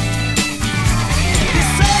 You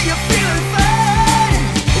say you're feeling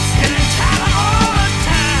fine, it's getting tighter all the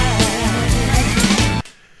time.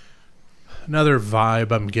 Another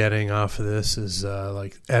vibe I'm getting off of this is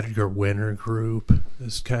like Edgar Winter Group.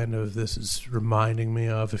 This is reminding me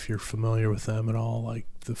of, if you're familiar with them at all, like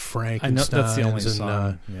the Frankensteins. I know that's the only and,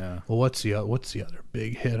 song. Yeah. Well, what's the other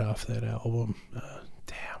big hit off that album?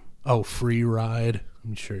 Oh, Free Ride.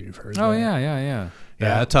 I'm sure you've heard that. Oh, yeah. Yeah,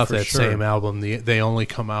 that's off for that sure. same album. They Only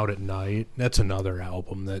Come Out at Night. That's another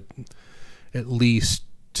album that at least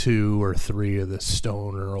 2 or 3 of the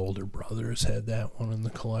Stoner older brothers had that one in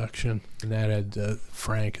the collection. And that had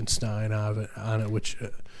Frankenstein on it, which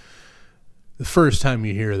the first time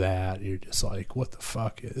you hear that, you're just like, what the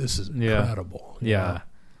fuck? This is incredible. you Yeah. know?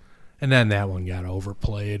 And then that one got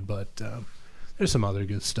overplayed, but there's some other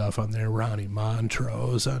good stuff on there. Ronnie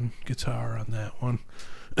Montrose on guitar on that one.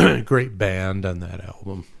 Great band on that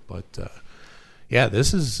album. But yeah,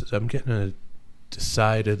 I'm getting a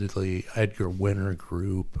decidedly Edgar Winter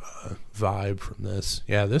Group vibe from this.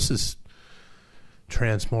 Yeah, this is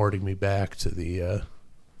transporting me back to the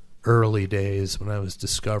early days when I was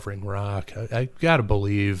discovering rock. I gotta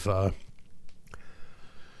believe,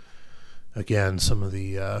 again, some of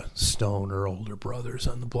the Stoner older brothers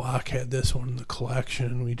on the block had this one in the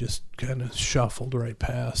collection. We just kind of shuffled right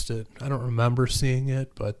past it. I don't remember seeing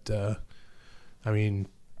it, but I mean,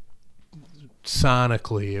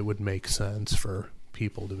 sonically it would make sense for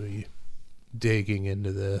people to be digging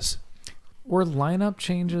into this. Were lineup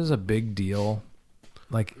changes a big deal?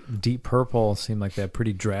 Like Deep Purple seemed like they had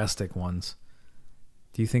pretty drastic ones.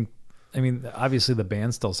 Do you think, I mean, obviously the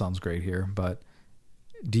band still sounds great here, but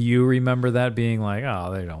do you remember that being like,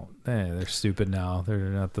 oh, they're stupid now. They're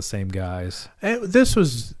not the same guys. This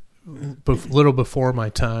was a little before my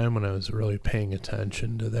time when I was really paying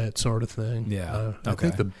attention to that sort of thing. Yeah. I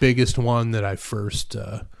think the biggest one that I first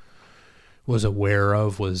was aware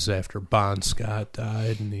of was after Bon Scott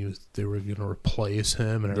died, and they were going to replace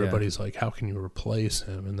him, and everybody's like, how can you replace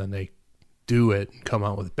him? And then they do it and come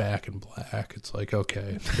out with Back in Black. It's like,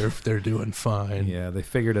 okay, they're doing fine. Yeah, they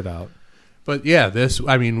figured it out. But yeah,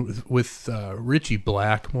 with Richie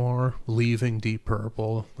Blackmore leaving Deep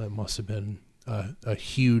Purple, that must have been a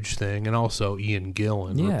huge thing. And also Ian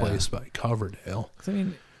Gillan replaced by Coverdale. I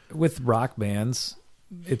mean, with rock bands,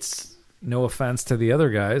 it's no offense to the other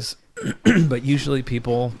guys, but usually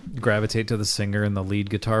people gravitate to the singer and the lead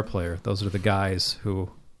guitar player. Those are the guys who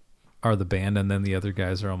are the band, and then the other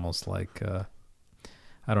guys are almost like,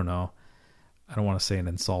 I don't know, I don't want to say an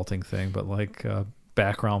insulting thing, but like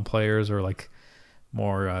background players or like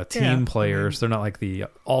more team players. They're not like the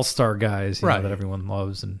all-star guys know, that everyone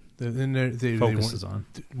loves and focuses on.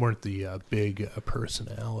 Weren't the big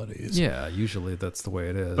personalities. Yeah, usually that's the way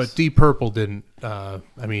it is. But Deep Purple didn't.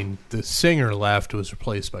 The singer left, was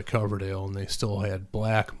replaced by Coverdale, and they still had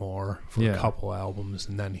Blackmore for a couple albums,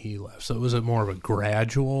 and then he left. So it was more of a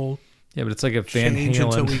gradual. Yeah, but it's like a Van change Halen.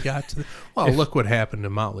 Until we got to. Look what happened to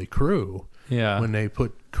Motley Crue. Yeah, when they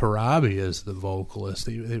put Karabi as the vocalist,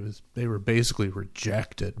 they were basically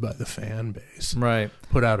rejected by the fan base. Right.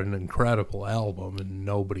 Put out an incredible album and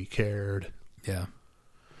nobody cared. Yeah.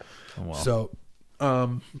 Oh, well. So,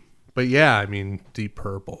 but yeah, I mean, Deep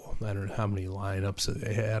Purple. I don't know how many lineups that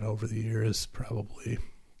they had over the years. Probably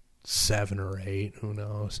 7 or 8. Who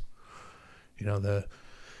knows? You know, the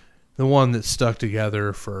one that stuck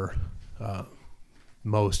together for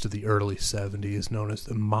most of the early 70s, known as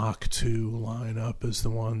the Mach 2 lineup, is the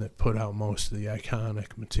one that put out most of the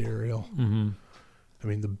iconic material. Mm-hmm. I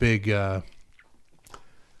mean, the big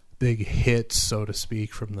hits, so to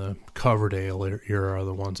speak, from the Coverdale era are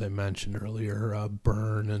the ones I mentioned earlier,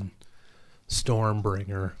 Burn and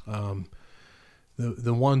Stormbringer.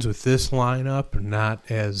 The ones with this lineup are not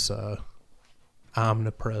as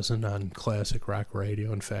omnipresent on classic rock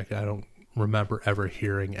radio. In fact, I don't remember ever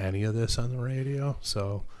hearing any of this on the radio.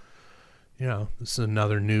 So, you know, this is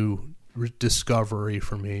another new discovery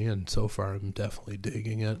for me, and so far I'm definitely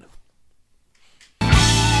digging it.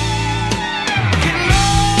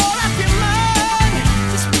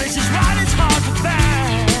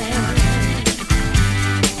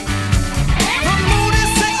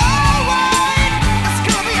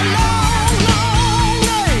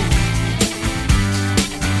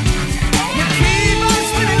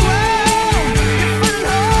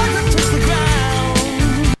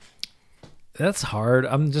 That's hard.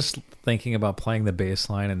 I'm just thinking about playing the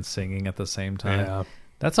bass line and singing at the same time. Yeah.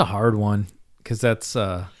 That's a hard one because that's,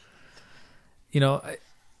 I've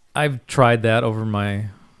tried that over my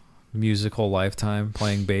musical lifetime,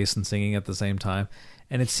 playing bass and singing at the same time.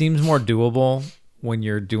 And it seems more doable when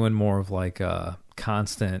you're doing more of like a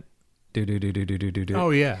constant do.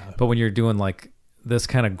 Oh, yeah. But when you're doing like this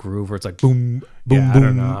kind of groove where it's like boom, boom, Yeah, I boom,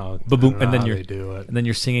 don't know how- boom, boom, I don't know and then how you're they do it. and then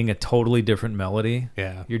you're singing a totally different melody.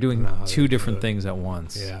 Yeah. You're doing I don't know how two they do different it. things at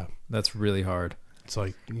once. Yeah. That's really hard. It's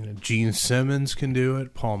like, Gene Simmons can do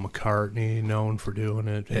it. Paul McCartney, known for doing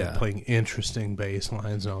it. And Yeah. playing interesting bass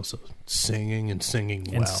lines and also singing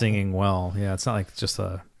well. And singing well. Yeah, it's not like just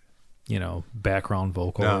a, background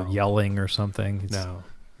vocal No. or yelling or something. No.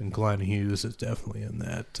 And Glenn Hughes is definitely in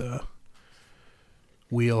that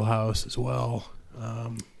wheelhouse as well.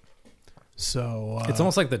 It's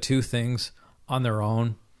almost like the two things on their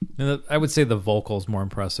own. And I would say the vocal's more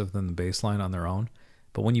impressive than the bass line on their own.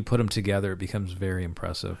 But when you put them together, it becomes very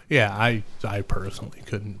impressive. Yeah, I personally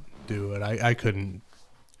couldn't do it. I couldn't.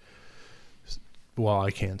 Well,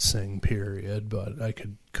 I can't sing, period. But I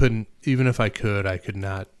couldn't. Even if I could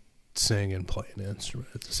not sing and play an instrument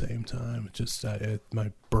at the same time. It just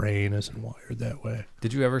my brain isn't wired that way.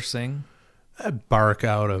 Did you ever sing? I'd bark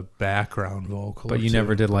out a background vocal, But or you two.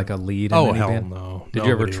 never did like a lead in Oh any hell band? no! Did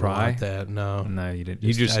you ever Nobody try? want that? No, No, you didn't.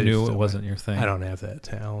 You just knew it wasn't your thing. I don't have that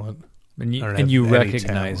talent. And you, I don't and have you any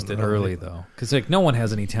recognized it talent, early, really. though. Because no one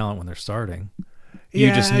has any talent when they're starting. You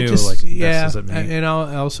Yeah, just knew, this isn't me. And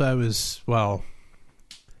also I was, well,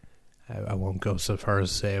 I won't go so far as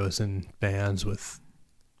to say I was in bands with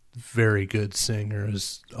very good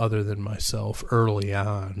singers other than myself early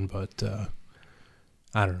on, but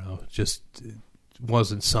I don't know, just it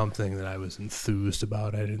wasn't something that I was enthused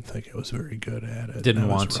about. I didn't think I was very good at it. Didn't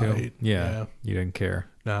And I want was to. right. Yeah, you didn't care.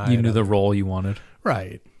 No, You knew the role you wanted.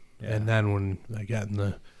 Right. Yeah. And then when I got in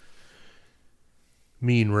the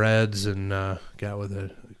Mean Reds and got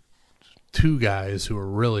with two guys who were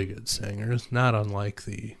really good singers, not unlike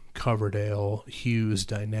the Coverdale Hughes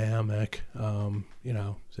dynamic,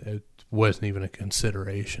 it wasn't even a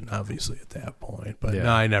consideration, obviously, at that point. But Yeah.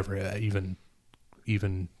 no, I never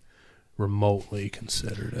even remotely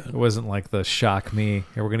considered it. It wasn't like the shock me.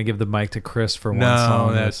 Hey, we're going to give the mic to Chris for one No,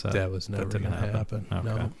 song. that was never didn't going to happen. Okay.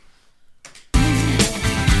 No.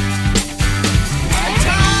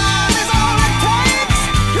 Time is all it takes.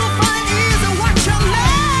 You'll find easy what you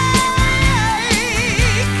like.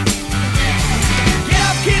 Get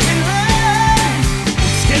up, keep it right.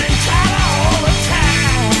 It's getting tighter all the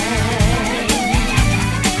time.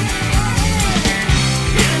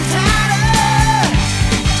 Getting tighter.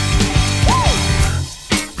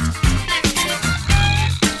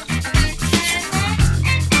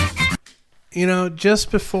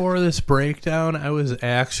 Just before this breakdown, I was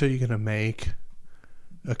actually going to make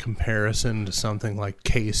a comparison to something like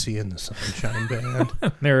Casey and the Sunshine Band.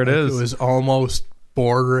 There it is. It was almost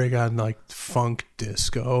bordering on like funk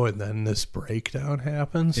disco, and then this breakdown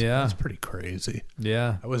happens. Yeah. It's pretty crazy.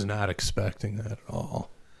 Yeah. I was not expecting that at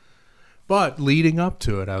all. But leading up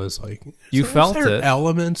to it, I was like, You felt there it.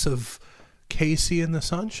 elements of Casey and the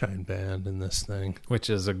Sunshine Band in this thing. Which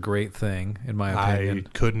is a great thing, in my I opinion.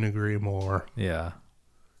 couldn't agree more. Yeah.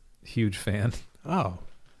 Huge fan. Oh,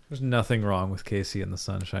 There's nothing wrong with Casey and the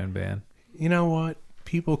Sunshine Band. you know what?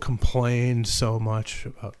 People complained so much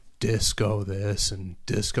about disco this and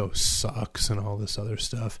disco sucks and all this other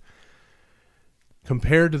stuff.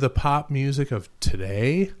 Compared to the pop music of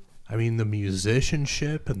today, I mean, the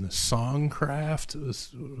musicianship and the songcraft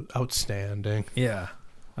was outstanding. Yeah.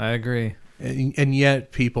 I agree. And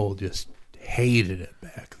yet people just hated it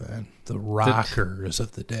back then. The rockers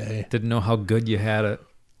of the day. Didn't know how good you had it.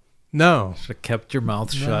 No. Should have kept your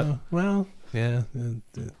mouth shut. No. Well, yeah.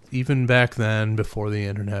 Even back then, before the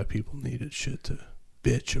internet, people needed shit to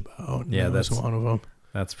bitch about. Yeah, that was that's one of them.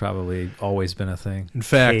 That's probably always been a thing. In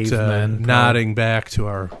fact, Cavemen, nodding back to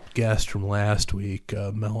our guest from last week,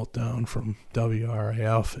 Meltdown from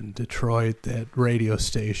WRAF in Detroit, that radio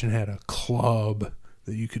station had a club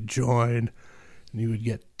that you could join, and you would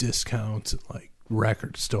get discounts at like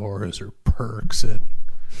record stores or perks at,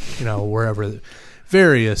 wherever.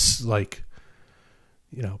 Various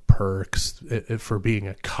perks for being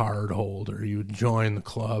a card holder. You would join the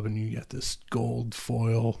club and you get this gold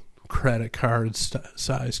foil credit card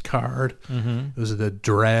size card. Mm-hmm. It was the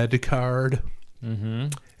DREAD card. Mm-hmm.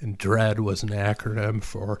 And DREAD was an acronym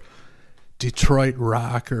for Detroit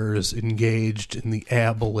Rockers Engaged in the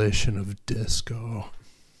Abolition of Disco.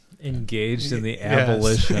 Engaged in the Yes.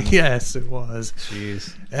 abolition. Yes, it was.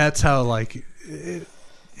 Jeez. That's how,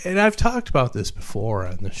 and I've talked about this before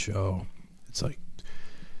on the show. It's like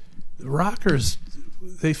rockers,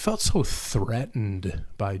 they felt so threatened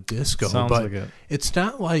by disco. Sounds but like it. It's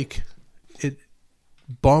not like it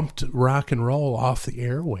bumped rock and roll off the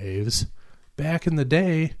airwaves. Back in the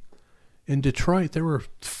day, in Detroit, there were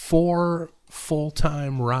 4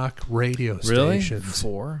 full-time rock radio stations.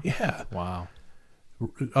 Really? 4? Yeah. Wow.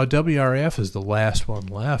 WRF is the last one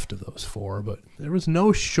left of those 4, but there was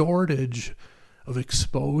no shortage of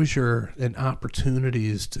exposure and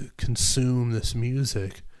opportunities to consume this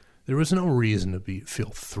music. There was no reason to feel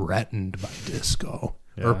threatened by disco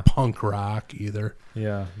or punk rock either.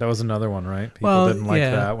 Yeah, that was another one, right? People didn't like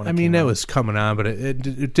that when it came that out. was coming on, but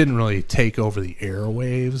it didn't really take over the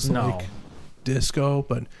airwaves like disco,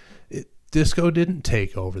 but disco didn't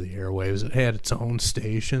take over the airwaves. It had its own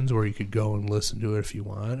stations where you could go and listen to it if you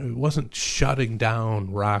want. It wasn't shutting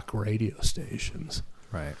down rock radio stations.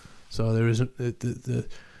 Right. So there was the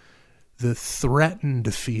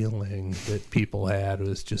threatened feeling that people had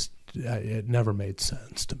was just, it never made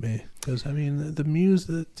sense to me. Because, I mean,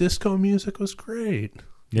 the disco music was great.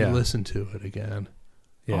 Yeah. You listen to it again.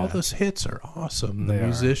 Yeah. All those hits are awesome. The They are.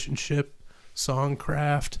 musicianship,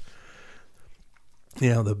 songcraft,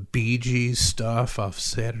 the Bee Gees stuff off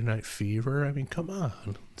Saturday Night Fever. I mean, come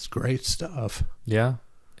on. It's great stuff. Yeah.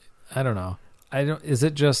 I don't know. Is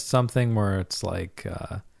it just something where it's like,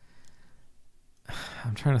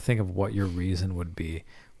 I'm trying to think of what your reason would be.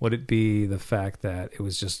 Would it be the fact that it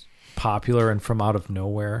was just popular and from out of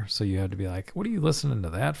nowhere? So you had to be like, what are you listening to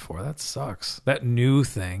that for? That sucks. That new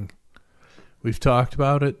thing. We've talked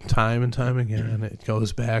about it time and time again. It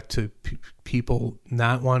goes back to people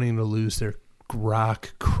not wanting to lose their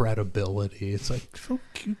rock credibility. It's like, who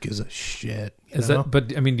gives a shit?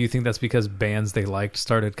 But I mean, do you think that's because bands they liked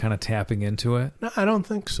started kind of tapping into it? No, I don't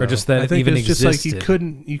think so. Or just that I it think even it's just existed?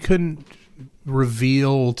 like you couldn't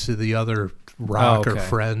reveal to the other rocker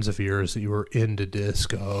friends of yours that you were into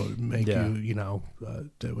disco, make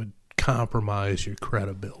that would compromise your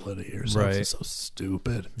credibility or something. Right. So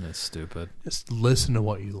stupid. That's stupid. Just listen to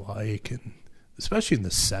what you like, and especially in the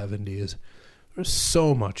 70s, there's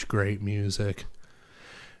so much great music,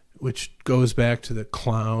 which goes back to the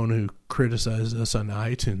clown who criticized us on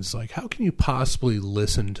iTunes. Like, how can you possibly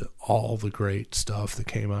listen to all the great stuff that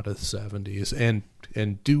came out of the 70s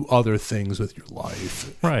and do other things with your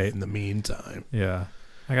life in the meantime? Yeah.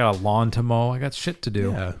 I got a lawn to mow. I got shit to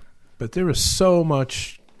do. Yeah. But there was so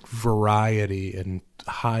much variety and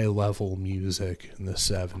high-level music in the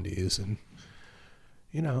 70s. And,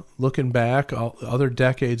 looking back, other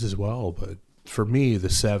decades as well, but for me, the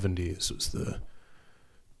 70s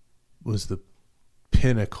was the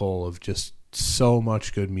pinnacle of just so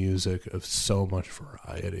much good music, of so much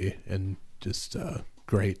variety, and just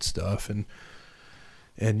great stuff. And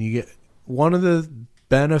you get one of the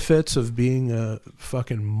benefits of being a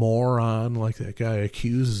fucking moron like that guy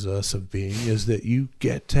accuses us of being is that you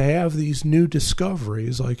get to have these new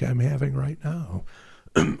discoveries like I'm having right now.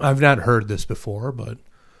 I've not heard this before, but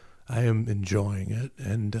I am enjoying it,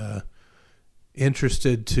 and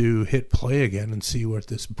interested to hit play again and see what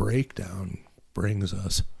this breakdown brings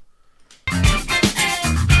us.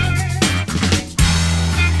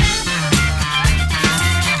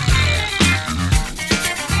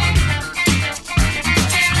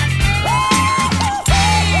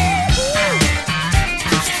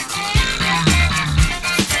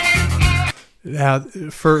 Now,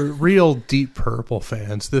 for real Deep Purple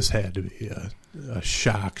fans, this had to be a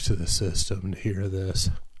shock to the system to hear this.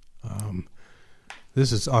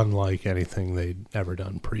 This is unlike anything they'd ever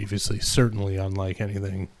done previously, certainly unlike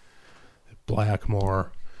anything that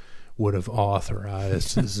Blackmore would have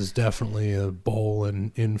authorized. This is definitely a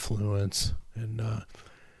Bolan influence, and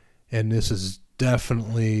this is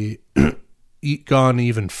definitely gone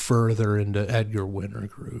even further into Edgar Winter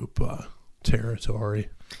Group territory.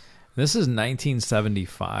 This is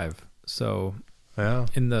 1975, so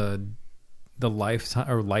in the lifetime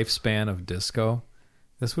or lifespan of disco,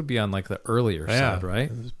 this would be on like the earlier side,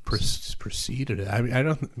 right? Preceded it. I mean, I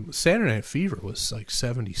don't. Saturday Night Fever was like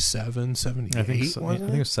 77, 78. I think so. I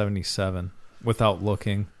think it was 77, without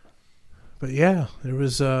looking. But yeah, there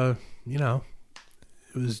was it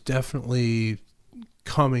was definitely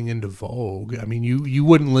coming into vogue. I mean, you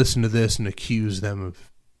wouldn't listen to this and accuse them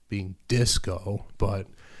of being disco, but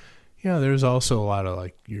there's also a lot of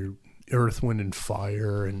like your Earth, Wind and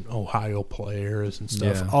Fire and Ohio Players and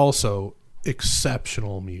stuff. Yeah. Also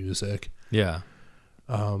exceptional music. Yeah.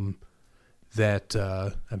 That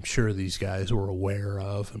I'm sure these guys were aware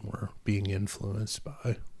of and were being influenced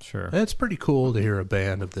by. Sure. And it's pretty cool to hear a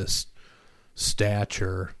band of this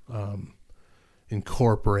stature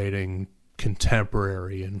incorporating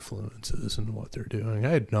contemporary influences into what they're doing. I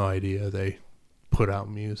had no idea they put out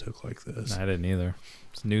music like this. I didn't either.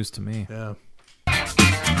 It's news to me. Yeah.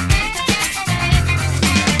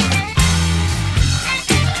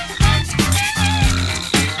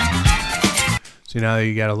 So now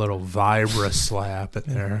you got a little vibra slap in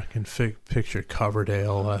there. I can picture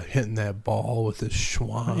Coverdale hitting that ball with his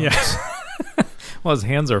schwanz. Yeah. Well, his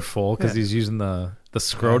hands are full because he's using the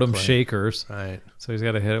scrotum shakers. Right. So he's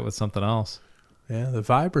got to hit it with something else. Yeah, the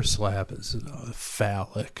vibra slap is a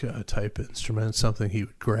phallic type instrument, something he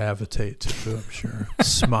would gravitate to, I'm sure.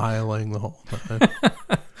 Smiling the whole time.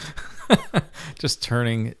 Just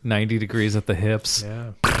turning 90 degrees at the hips.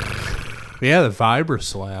 Yeah. Yeah, the vibra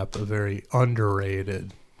slap, a very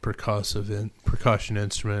underrated percussion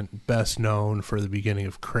instrument, best known for the beginning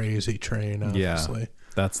of Crazy Train, obviously. Yeah,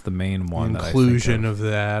 that's the main one. Inclusion of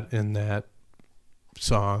that in that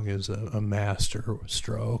song is a master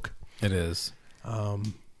stroke. It is.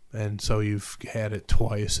 And so you've had it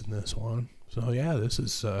twice in this one. So, yeah, this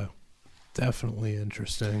is definitely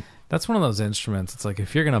interesting. That's one of those instruments. It's like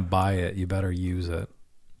if you're going to buy it, you better use it.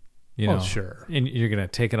 You know, sure. And you're going to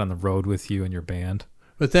take it on the road with you and your band.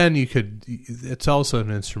 But then it's also an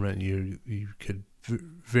instrument you could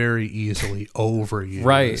very easily overuse.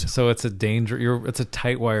 Right. So it's a it's a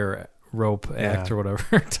tight wire rope act or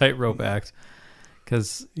whatever. Tight rope act.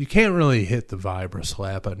 Because you can't really hit the vibra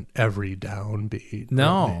slap on every downbeat.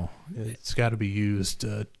 No. Really. It's got to be used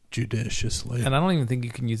judiciously. And I don't even think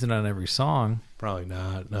you can use it on every song. Probably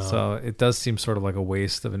not, no. So it does seem sort of like a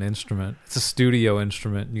waste of an instrument. It's a studio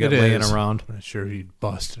instrument. You got laying around. I'm not sure you'd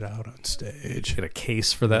bust it out on stage. Get a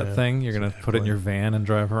case for that thing. You're going to put it in your van and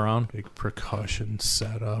drive around. Big percussion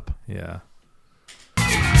setup. Yeah.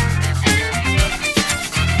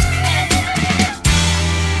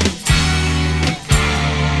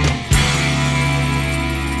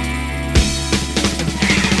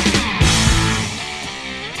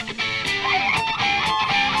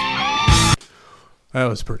 That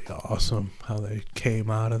was pretty awesome how they came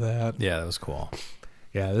out of that. Yeah, that was cool.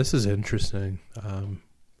 Yeah, this is interesting.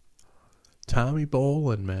 Tommy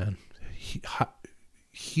Bolin, man.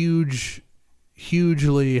 Hugely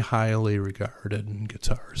highly regarded in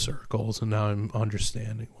guitar circles, and now I'm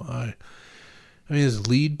understanding why. I mean, his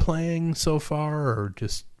lead playing so far, or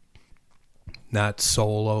just not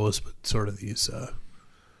solos, but sort of these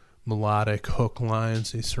melodic hook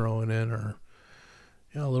lines he's throwing in are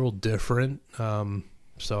a little different.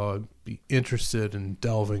 So I'd be interested in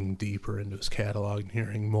delving deeper into his catalog and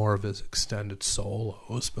hearing more of his extended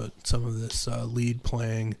solos. But some of this lead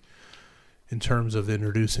playing in terms of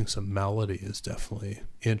introducing some melody is definitely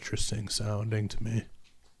interesting sounding to me.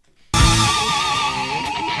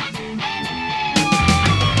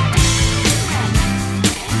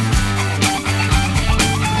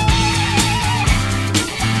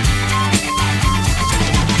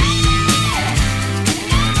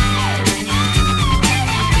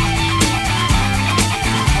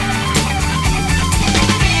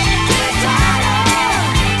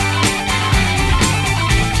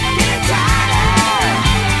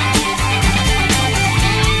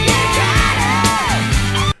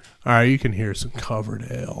 All right, you can hear some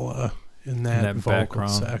Coverdale in that vocal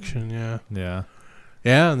background section, yeah. Yeah.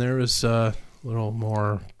 Yeah, and there was a little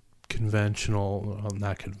more conventional, well,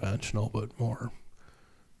 not conventional, but more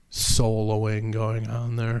soloing going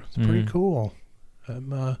on there. It's pretty cool.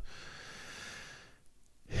 Yeah,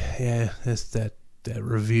 that's that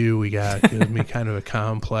review we got gives me kind of a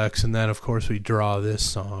complex, and then of course we draw this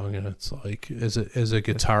song, and it's like as a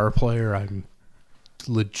guitar player, I'm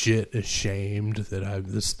legit ashamed that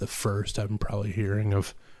this is the first I'm probably hearing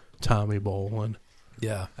of Tommy Bolin.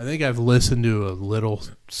 Yeah. I think I've listened to a little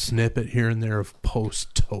snippet here and there of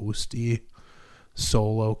Post Toasty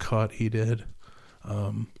solo cut he did.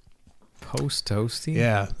 Post Toasty?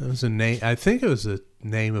 Yeah, that was a name. I think it was the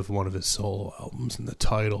name of one of his solo albums, and the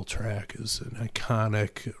title track is an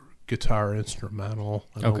iconic guitar instrumental.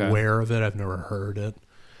 I'm aware of it. I've never heard it.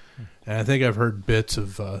 And I think I've heard bits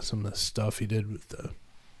of some of the stuff he did with the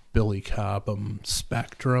Billy Cobham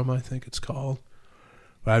Spectrum, I think it's called.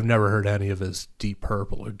 But I've never heard any of his Deep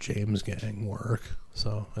Purple or James Gang work.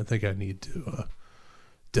 So I think I need to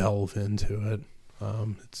delve into it.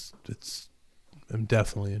 I'm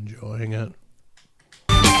definitely enjoying it.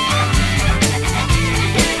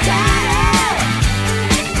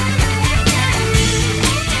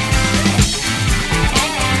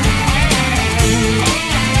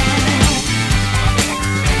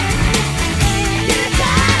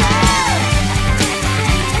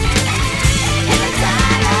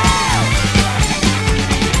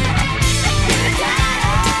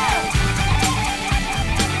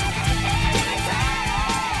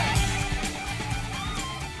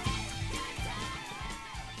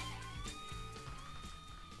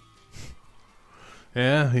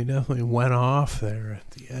 Yeah, he definitely went off there at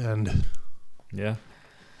the end. Yeah.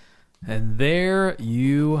 And there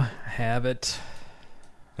you have it.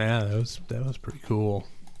 Yeah, that was pretty cool.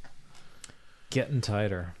 Getting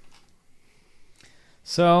Tighter.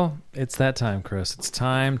 So, it's that time, Chris. It's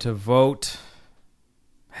time to vote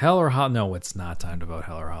Hell or Hallelujah. No, it's not time to vote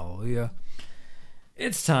Hell or Hallelujah.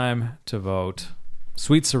 It's time to vote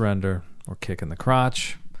Sweet Surrender or Kick in the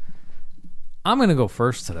Crotch. I'm going to go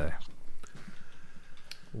first today.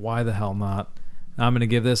 Why the hell not? I'm going to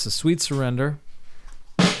give this a Sweet Surrender.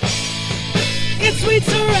 It's sweet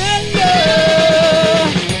surrender.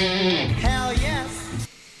 Hell yes.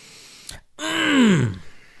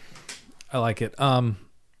 I like it.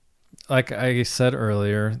 Like I said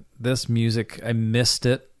earlier, this music, I missed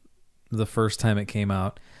it the first time it came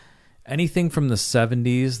out. Anything from the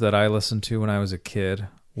 70s that I listened to when I was a kid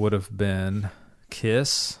would have been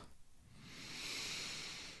Kiss.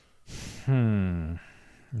 I'm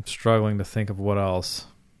struggling to think of what else.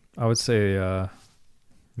 I would say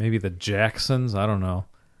maybe the Jacksons. I don't know.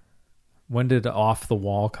 When did Off the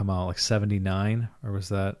Wall come out? Like 79? Or was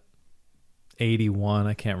that 81?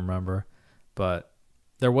 I can't remember. But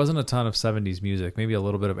there wasn't a ton of 70s music. Maybe a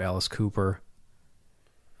little bit of Alice Cooper.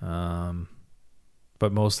 But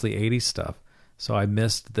mostly 80s stuff. So I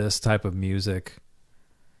missed this type of music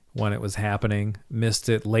when it was happening. Missed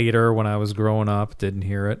it later when I was growing up. Didn't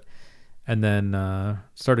hear it. And then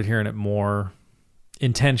started hearing it more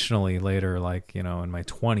intentionally later, like, you know, in my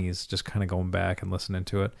 20s, just kind of going back and listening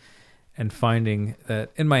to it and finding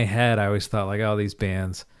that in my head, I always thought, like, oh, these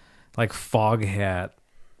bands, like Foghat,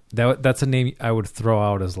 that's a name I would throw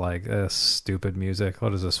out as, like, stupid music.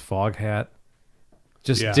 What is this, Foghat?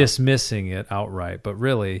 Just dismissing it outright. But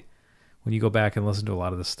really, when you go back and listen to a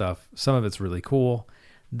lot of this stuff, some of it's really cool.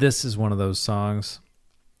 This is one of those songs.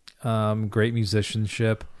 Great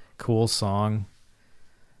musicianship, cool song.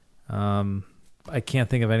 I can't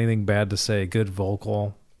think of anything bad to say. Good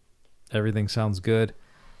vocal. Everything sounds good.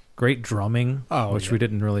 Great drumming, which we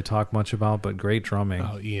didn't really talk much about, but great drumming.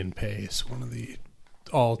 Oh, Ian Pace, one of the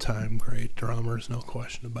all-time great drummers, no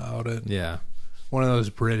question about it. Yeah. One of those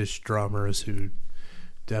British drummers who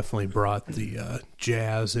definitely brought the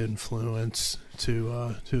jazz influence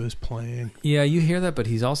to his playing. Yeah, you hear that, but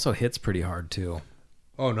he also hits pretty hard, too.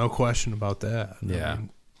 Oh, no question about that. Yeah. I mean,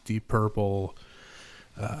 Deep Purple,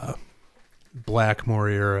 Blackmore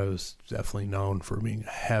era was definitely known for being a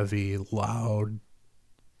heavy, loud,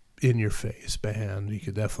 in-your-face band. You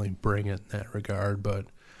could definitely bring it in that regard. But,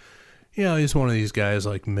 you know, he's one of these guys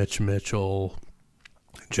like Mitch Mitchell,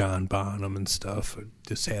 John Bonham and stuff.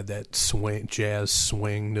 Just had that swing, jazz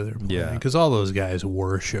swing to their playing. Yeah. Because all those guys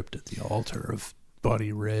worshipped at the altar of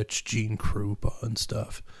Buddy Rich, Gene Krupa and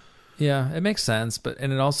stuff. Yeah, it makes sense.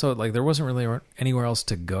 And it also, like, there wasn't really anywhere else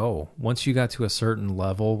to go. Once you got to a certain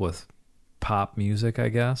level with pop music, I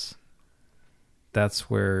guess, that's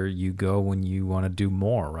where you go when you want to do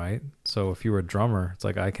more, right? So if you were a drummer, it's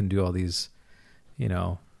like, I can do all these, you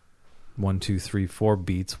know, 1, 2, 3, 4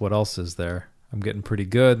 beats. What else is there? I'm getting pretty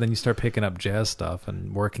good. Then you start picking up jazz stuff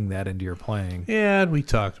and working that into your playing. Yeah, and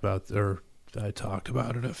I talked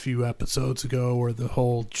about it a few episodes ago, where the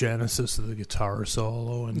whole genesis of the guitar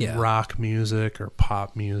solo and rock music or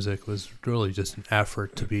pop music was really just an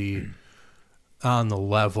effort to be on the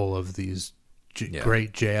level of these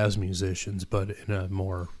great jazz musicians, but in a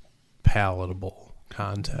more palatable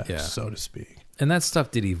context, so to speak. And that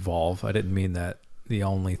stuff did evolve. I didn't mean that the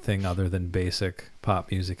only thing other than basic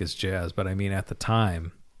pop music is jazz, but I mean, at the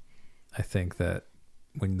time, I think that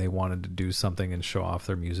when they wanted to do something and show off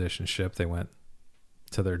their musicianship, they went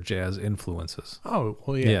to their jazz influences. Oh,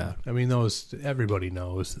 well, yeah. I mean, everybody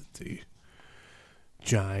knows that the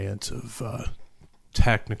giants of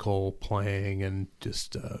technical playing and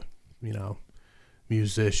just,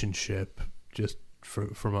 musicianship, just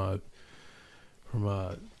from a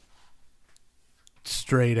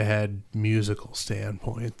straight ahead musical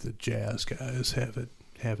standpoint, the jazz guys have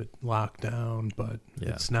it locked down, but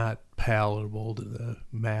it's not palatable to the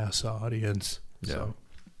mass audience. So,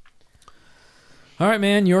 all right,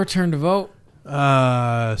 man, your turn to vote.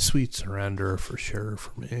 Sweet Surrender for sure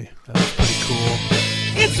for me. That was pretty cool.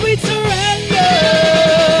 It's sweet surrender.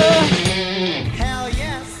 Hell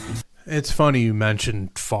yes. It's funny you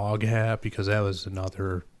mentioned Foghat, because that was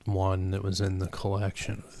another one that was in the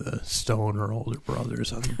collection of the Stoner older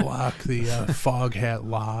brothers on the block. The Foghat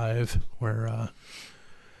Live, where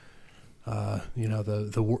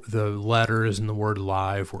the letters and the word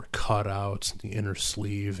live were cutouts. The inner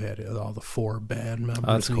sleeve had all the 4 band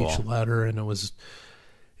members in each letter, and it was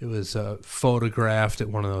photographed at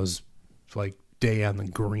one of those like Day on the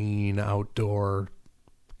Green outdoor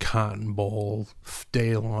Cotton Bowl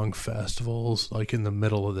day-long festivals, like in the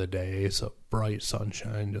middle of the day, so bright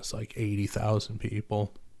sunshine, just like 80,000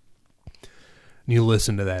 people. And you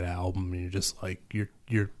listen to that album, and you're just like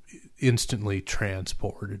you're instantly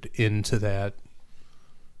transported into that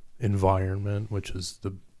environment, which is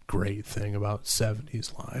the great thing about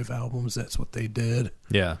 70s live albums. That's what they did.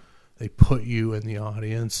 Yeah. They put you in the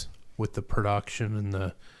audience with the production and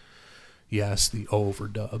the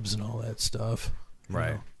overdubs and all that stuff.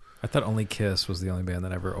 Right. know? I thought only Kiss was the only band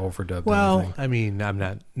that ever overdubbed Well, anything. I mean, I'm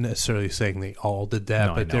not necessarily saying they all did that,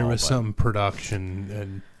 No, I but there know, was but- some production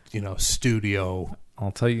and, studio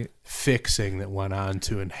I'll tell you, fixing that went on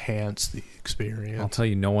to enhance the experience.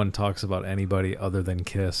 no one talks about anybody other than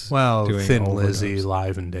Kiss. Well, doing Thin overdubs. Lizzy,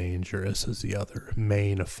 Live and Dangerous is the other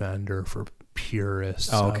main offender for purists.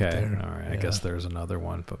 Oh, out okay. there. All right. I Yeah. guess there's another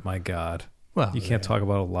one, but my God. Well, You can't yeah. talk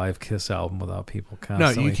about a live Kiss album without people No,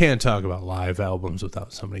 constantly. you can't talk about live albums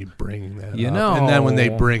without somebody bringing that You up. know. And then when they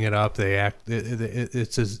bring it up, they act.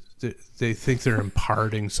 It's as they think they're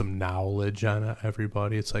imparting some knowledge on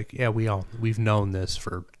everybody. It's like, yeah, we've known this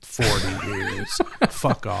for 40 years.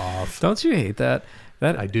 Fuck off. Don't you hate that?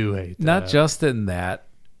 I do hate that. Not just in that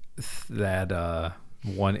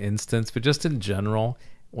one instance, but just in general.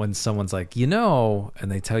 When someone's like, and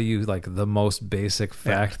they tell you like the most basic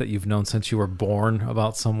fact that you've known since you were born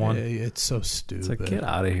about someone. It's so stupid. It's like, get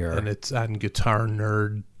out of here. And it's on guitar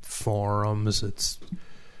nerd forums. It's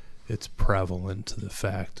prevalent to the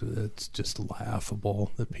fact that it's just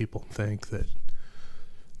laughable that people think that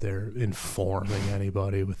they're informing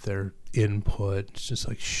anybody with their input. It's just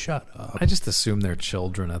like, shut up. I just assume they're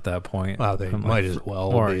children at that point. Well, they I'm might like, as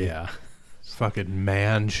well or, be. Yeah. Fucking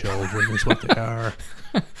man children is what they are.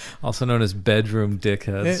 Also known as bedroom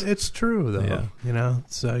dickheads. It's true though. Yeah.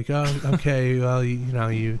 It's like, oh, okay, well,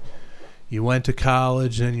 you went to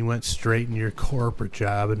college and you went straight into your corporate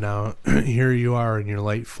job, and now here you are in your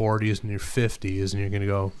late 40s and your 50s, and you're gonna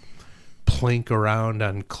go plink around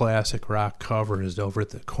on classic rock covers over at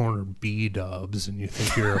the corner B-dubs, and you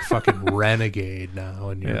think you're a fucking renegade now,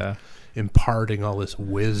 and you're imparting all this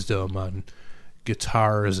wisdom on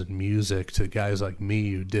guitars and music to guys like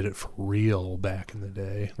me who did it for real back in the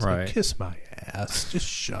day. It's Right. like, kiss my ass. Just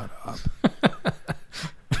shut up.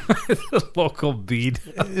 Local beat.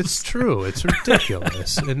 It's true. It's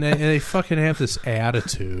ridiculous. And they fucking have this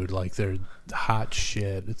attitude like they're hot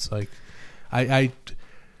shit. It's like I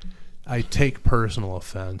take personal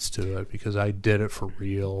offense to it because I did it for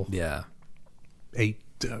real. Yeah. Ate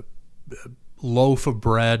a loaf of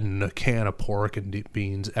bread and a can of pork and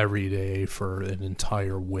beans every day for an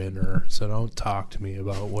entire winter. So don't talk to me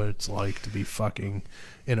about what it's like to be fucking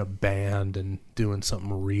in a band and doing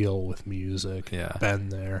something real with music. Yeah. Been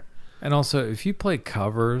there. And also, if you play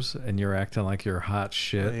covers and you're acting like you're hot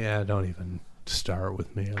shit, Yeah, don't even start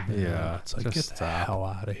with me on that. Yeah, It's like, just get the stop. hell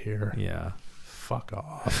out of here. yeah. Fuck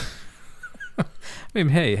off. I mean,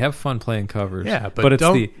 hey, have fun playing covers. Yeah, but it's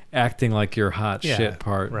don't- the acting like you're hot shit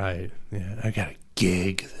part. Right. Yeah, I got a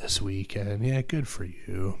gig this weekend. Yeah, good for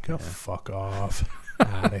you. Go fuck off.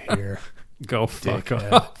 Out of here. Go fuck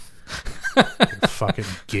Dickhead. off. Your fucking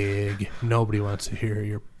gig. Nobody wants to hear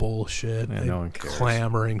your bullshit. Yeah, They're no one cares.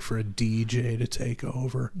 clamoring for a DJ to take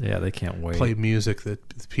over. Yeah, they can't wait. Play music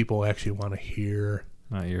that people actually want to hear.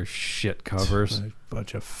 Not your shit covers. A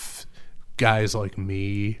bunch of guys like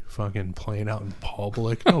me fucking playing out in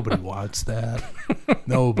public. Nobody wants that.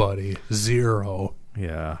 Nobody. Zero.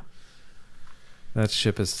 Yeah. That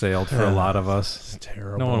ship has sailed for a lot of us. It's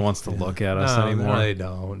terrible. No one wants to look at us anymore. No, they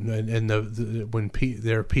don't. And when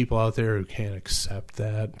there are people out there who can't accept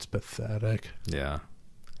that, it's pathetic. Yeah.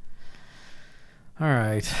 All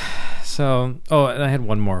right. So, and I had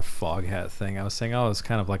one more Foghat thing. I was saying I was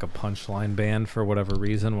kind of like a punchline band for whatever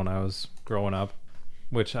reason when I was growing up,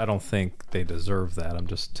 which I don't think they deserve that. I'm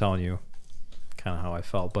just telling you kind of how I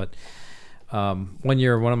felt. But one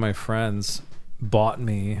year, one of my friends bought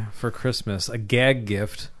me for Christmas a gag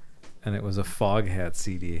gift, and it was a Foghat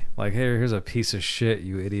CD. Like, hey, here's a piece of shit,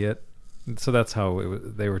 you idiot. And so that's how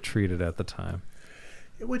they were treated at the time.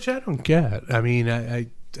 Which I don't get. I mean, I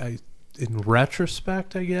in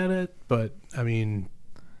retrospect, I get it, but I mean,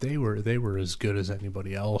 they were as good as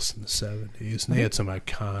anybody else in the 70s. And they had some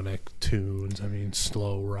iconic tunes. I mean,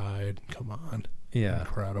 Slow Ride, come on. Yeah.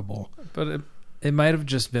 Incredible. But it might have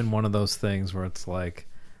just been one of those things where it's like,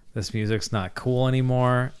 this music's not cool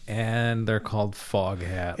anymore, and they're called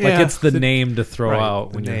Foghat. Yeah, like, it's the name to throw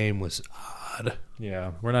out. The When name was odd.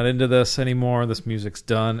 Yeah, we're not into this anymore. This music's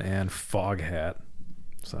done, and Foghat.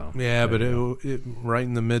 So Yeah, but it right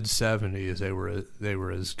in the mid 70s, they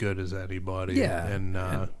were as good as anybody. Yeah,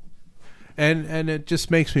 and it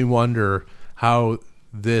just makes me wonder how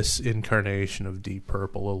this incarnation of Deep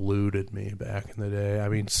Purple eluded me back in the day. I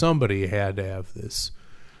mean, somebody had to have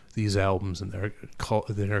these albums in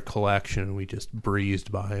their collection, and we just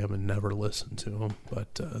breezed by them and never listened to them.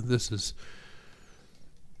 But this is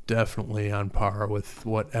definitely on par with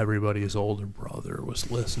what everybody's older brother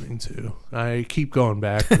was listening to. I keep going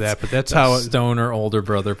back to that, but that's how stoner older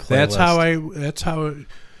brother playlist. That's how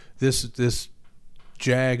this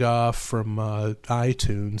jag off from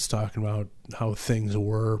iTunes talking about how things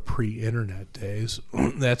were pre-internet days.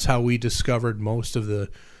 That's how we discovered most of the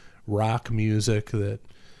rock music that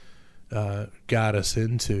got us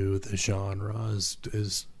into the genre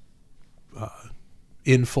is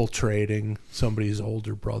infiltrating somebody's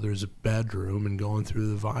older brother's bedroom and going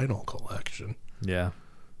through the vinyl collection. Yeah.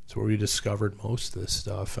 That's where we discovered most of this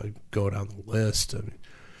stuff. I go down the list. I mean,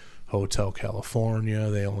 Hotel California,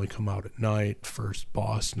 They Only Come Out at Night, first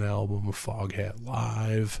Boston album, Foghat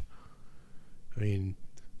Live. I mean,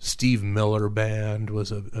 Steve Miller Band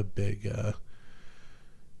was a big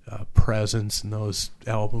presence in those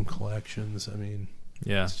album collections. I mean,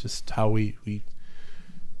 yeah, it's just how we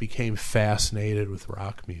became fascinated with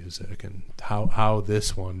rock music, and how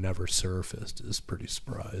this one never surfaced is pretty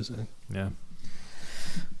surprising. Yeah.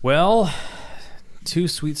 Well, Two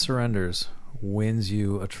Sweet Surrenders wins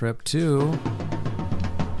you a trip to... All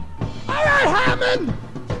right, Hammond!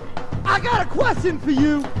 I got a question for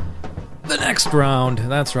you. the next round.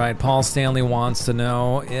 That's right. Paul Stanley wants to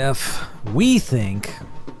know if we think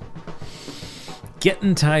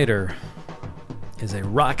Gettin' Tighter is a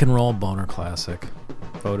rock and roll boner classic,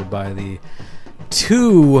 voted by the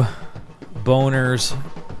two boners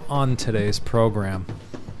on today's program.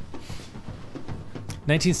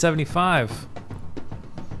 1975.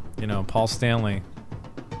 You know, Paul Stanley,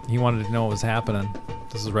 he wanted to know what was happening.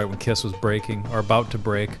 This is right when Kiss was breaking, or about to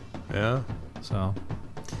break. Yeah. So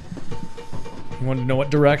he wanted to know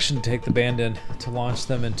what direction to take the band in to launch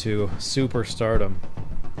them into superstardom.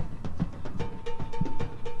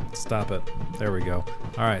 Stop it. There we go.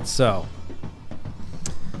 All right, so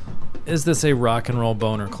is this a rock and roll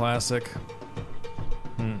boner classic?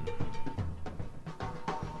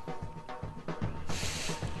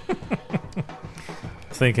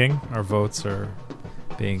 Thinking. Our votes are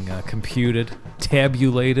being computed,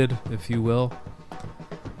 tabulated, if you will.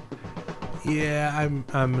 Yeah, I'm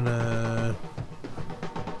gonna...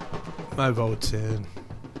 My vote's in.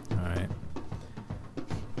 All right.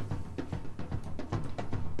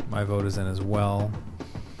 My vote is in as well.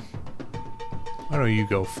 Why don't you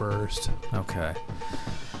go first? Okay.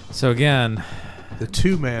 So again, The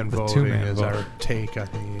two-man voting two-man is vote. our take on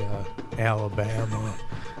the Alabama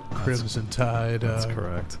Crimson Tide that's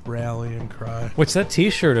correct. rallying cry. Which that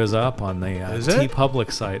T-shirt is up on the Is it?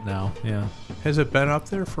 T-Public site now. Yeah, Has it been up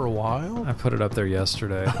there for a while? I put it up there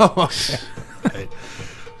yesterday. Oh, okay. Right.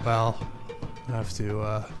 Well, I have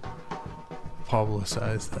to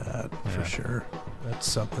publicize that Yeah. for sure.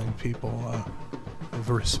 That's something people have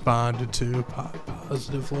responded to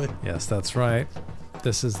positively. Yes, that's right.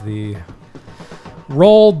 This is the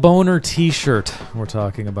Roll Boner T-shirt we're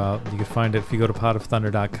talking about. You can find it if you go to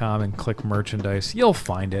potofthunder.com and click merchandise. You'll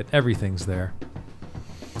find it. Everything's there.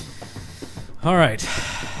 All right.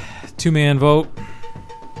 Two-man vote.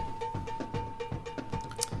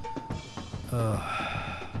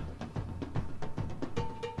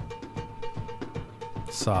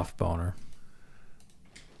 Soft boner.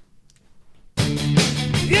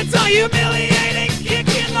 It's a humiliating kick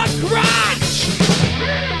in the crotch!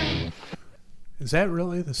 Is that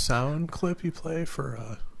really the sound clip you play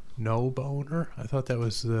for No Boner? I thought that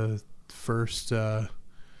was the first round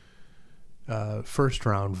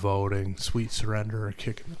voting. Sweet Surrender or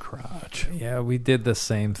Kick in the Crotch. Yeah, we did the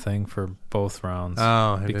same thing for both rounds.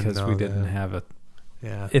 Oh, I because didn't know we didn't that. have it.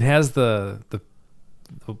 Yeah. It has the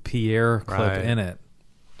Pierre clip Right. in it.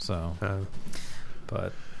 So,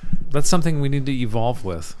 but that's something we need to evolve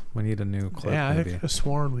with. We need a new clip. Yeah, I maybe. could have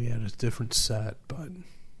sworn we had a different set, but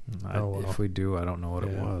oh, well. If we do, I don't know what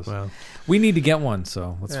it Yeah, was. well. We need to get one,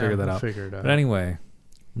 so let's Yeah, figure that we'll out. figure it out. But anyway,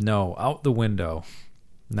 no, out the window.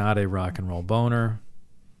 Not a rock and roll boner.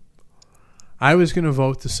 I was going to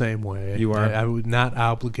vote the same way. You are? I was not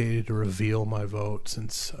obligated to reveal my vote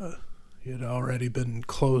since you had already been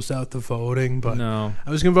closed out the voting. But No. I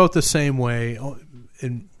was going to vote the same way.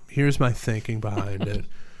 And here's my thinking behind it.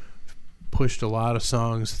 Pushed a lot of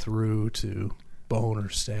songs through to boner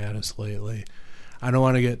status lately. I don't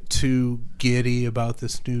want to get too giddy about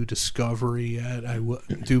this new discovery yet. I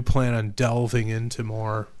do plan on delving into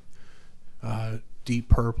more Deep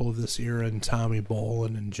Purple of this era and Tommy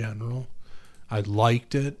Bolin in general. I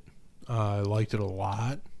liked it. I liked it a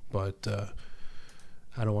lot, but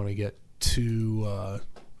I don't want to get too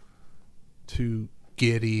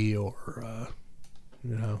giddy or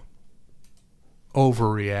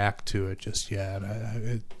overreact to it just yet.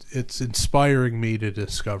 It's inspiring me to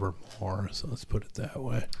discover more. So let's put it that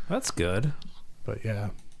way. That's good. But yeah,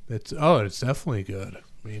 it's definitely good.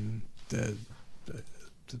 I mean, to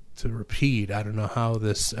repeat, I don't know how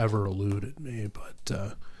this ever eluded me,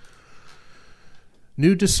 but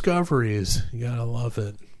new discoveries, you gotta love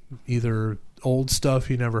it. Either old stuff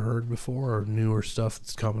you never heard before or newer stuff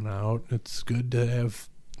that's coming out. It's good to have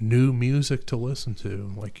new music to listen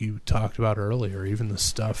to, like you talked about earlier. Even the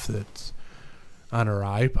stuff that's on our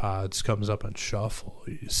iPods comes up on shuffle.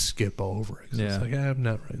 You just skip over it. Yeah. It's like, I'm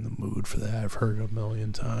not in the mood for that. I've heard it a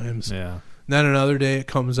million times. Yeah. And then another day it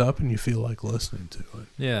comes up and you feel like listening to it.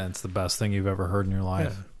 Yeah, it's the best thing you've ever heard in your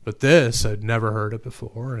life. Yeah. But this, I'd never heard it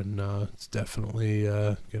before, and it's definitely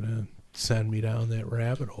going to send me down that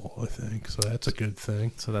rabbit hole, I think. So that's a good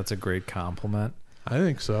thing. So that's a great compliment. I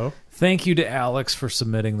think so. Thank you to Alex for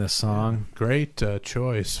submitting this song. Yeah, great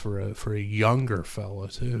choice for a younger fella,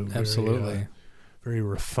 too. Absolutely. Very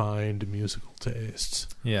refined musical tastes.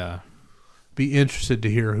 Yeah. Be interested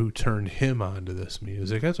to hear who turned him on to this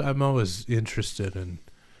music. I'm always interested in,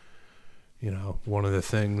 one of the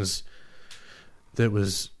things that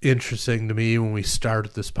was interesting to me when we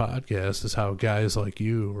started this podcast is how guys like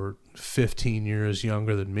you were 15 years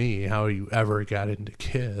younger than me, how you ever got into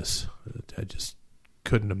Kiss. I just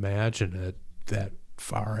couldn't imagine it that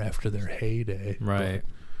far after their heyday. Right.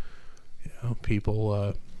 But,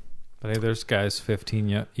 people... But hey, there's guys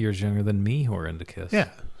 15 years younger than me who are into Kiss. Yeah.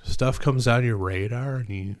 Stuff comes on your radar, and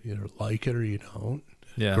you either like it or you don't.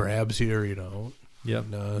 Yeah. It grabs you or you don't. Yep.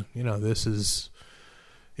 And, this is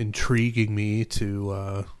intriguing me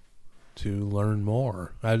to learn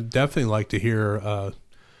more. I'd definitely like to hear a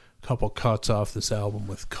couple cuts off this album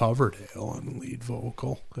with Coverdale on the lead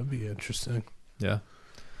vocal. That'd be interesting. Yeah.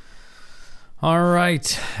 All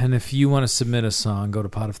right. And if you want to submit a song, go to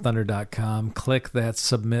potofthunder.com, click that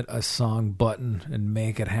Submit a Song button, and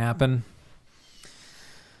make it happen.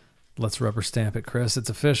 Let's rubber stamp it, Chris.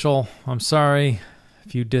 It's official. I'm sorry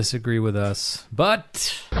if you disagree with us,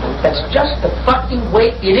 but that's just the fucking way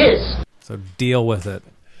it is. So deal with it.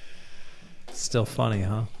 It's still funny,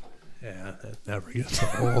 huh? Yeah, that never gets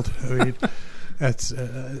old. I mean,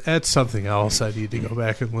 that's something else I need to go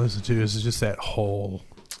back and listen to. Is just that whole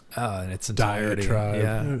in its entirety. diatribe.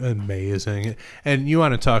 Yeah. Amazing. And you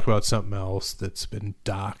want to talk about something else that's been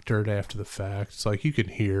doctored after the fact. It's like you can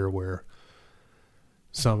hear where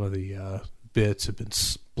some of the bits have been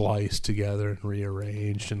spliced together and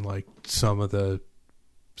rearranged, and like some of the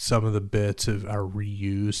bits are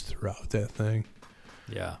reused throughout that thing.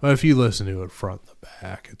 Yeah. But if you listen to it front and the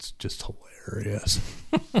back, it's just hilarious.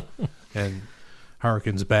 And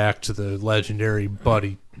harkens back to the legendary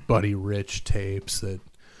Buddy Rich tapes that,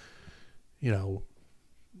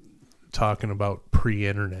 talking about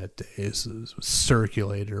pre-internet days, it was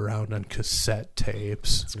circulated around on cassette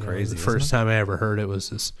tapes. It's crazy. The first time I ever heard it was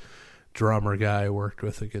this drummer guy I worked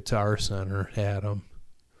with at Guitar Center had them.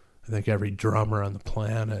 I think every drummer on the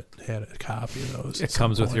planet had a copy of those. It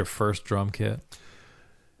comes with your first drum kit.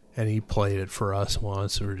 And he played it for us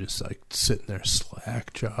once. We were just like sitting there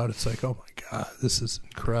slack-jawed. It's like, oh my God, this is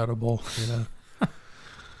incredible,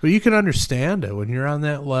 But you can understand it when you're on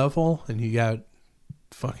that level and you got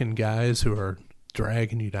fucking guys who are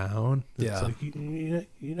dragging you down. It's like you're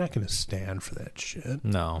not going to stand for that shit.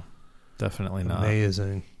 No, definitely not.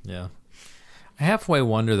 Amazing. Yeah. I halfway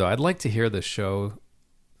wonder, though, I'd like to hear the show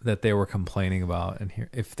that they were complaining about and hear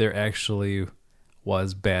if there actually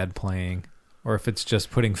was bad playing or if it's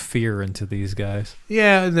just putting fear into these guys.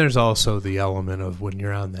 Yeah, and there's also the element of when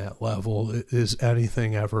you're on that level, is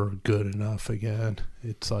anything ever good enough again?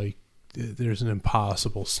 It's like there's an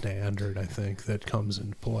impossible standard, I think, that comes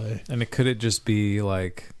into play. And could it just be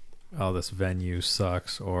like, oh, this venue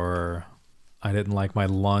sucks, or I didn't like my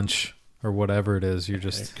lunch, or whatever it is? You're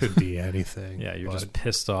just... It could be anything. Yeah, you're just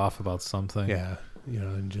pissed off about something. Yeah,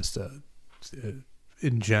 and just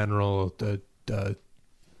in general, the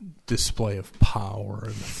display of power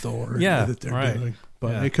and authority that they're doing.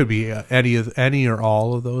 But it could be any or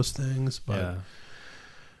all of those things. But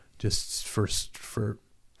just for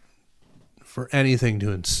anything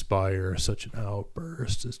to inspire such an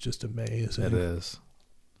outburst is just amazing. It is.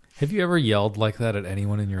 Have you ever yelled like that at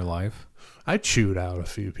anyone in your life? I chewed out a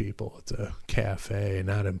few people at the cafe,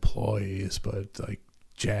 not employees, but like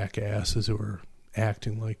jackasses who were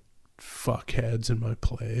acting like fuckheads in my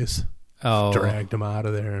place. Oh. Dragged them out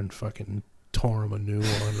of there and fucking tore them a new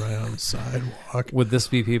one right on the sidewalk. Would this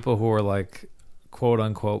be people who are like, quote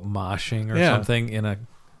unquote, moshing or something in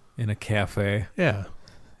a cafe? Yeah.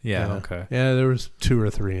 Yeah. Okay. Yeah, there was 2 or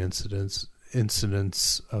 3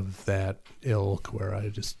 incidents of that ilk where I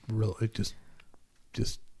just really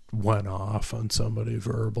just went off on somebody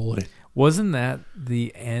verbally. Wasn't that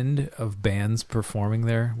the end of bands performing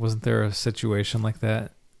there? Wasn't there a situation like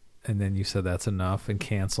that? And then you said that's enough and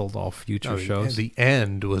canceled all future shows? The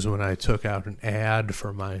end was when I took out an ad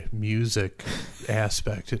for my music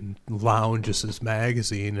aspect in Lounges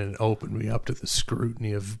magazine, and it opened me up to the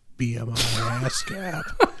scrutiny of BMI ASCAP.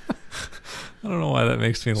 I don't know why that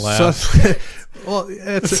makes me laugh. So, well,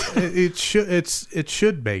 it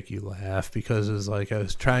should make you laugh because it's like I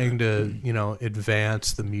was trying to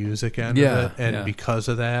advance the music end of it, and because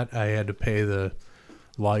of that, I had to pay the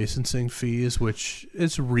licensing fees, which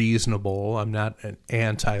is reasonable. I'm not an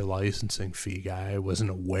anti-licensing fee guy. I wasn't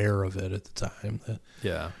aware of it at the time. The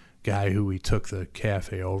guy who we took the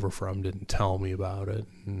cafe over from didn't tell me about it,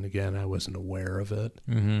 and again, I wasn't aware of it.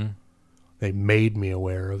 Mm-hmm. They made me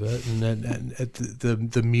aware of it, and then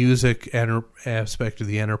the music aspect of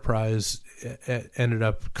the enterprise ended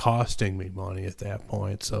up costing me money at that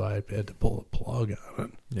point, so I had to pull a plug on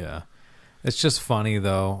it. Yeah. It's just funny,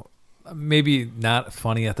 though. Maybe not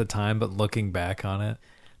funny at the time, but looking back on it,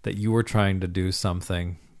 that you were trying to do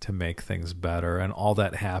something to make things better, and all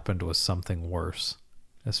that happened was something worse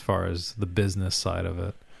as far as the business side of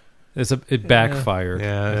it. It backfired.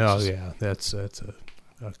 Yeah, that's a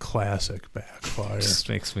classic backfire. It just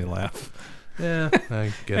makes me laugh. Yeah,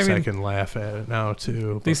 I guess I can laugh at it now,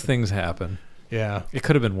 too. These things happen. Yeah. It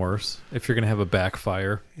could have been worse if you're going to have a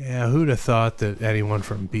backfire. Yeah, who'd have thought that anyone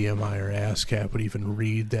from BMI or ASCAP would even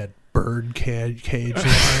read that bird cage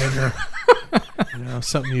liner?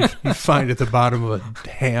 Something you find at the bottom of a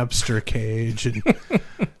hamster cage, and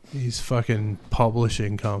these fucking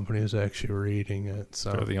publishing companies actually reading it.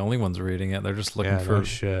 So they're the only ones reading it. They're just looking for no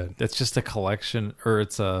shit. It's just a collection, or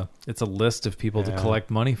it's a list of people to collect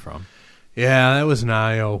money from. Yeah, that was an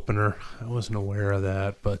eye opener. I wasn't aware of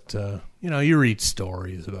that, but you read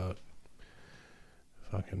stories about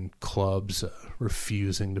fucking clubs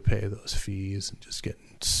refusing to pay those fees and just getting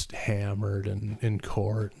hammered in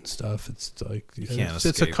court and stuff. It's like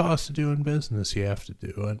it's a cost of doing business. You have to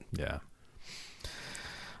do it. Yeah.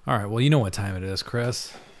 All right. Well, you know what time it is,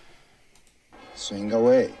 Chris. Sing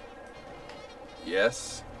away.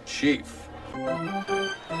 Yes, Chief.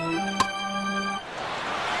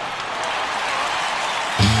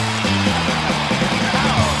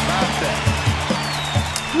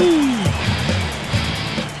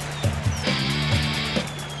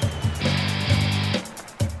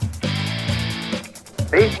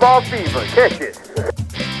 Baseball fever, catch it.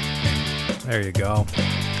 There you go.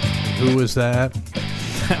 Who was that?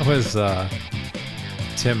 That was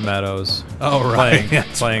Tim Meadows. Oh, right.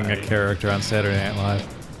 Playing a character on Saturday Night Live.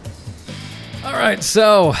 All right,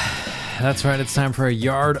 so that's right. It's time for a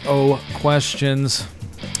Yard O Questions.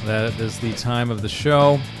 That is the time of the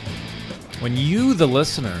show when you, the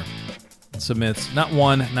listener, submits not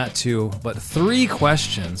 1, not 2, but 3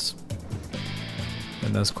 questions.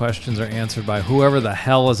 And those questions are answered by whoever the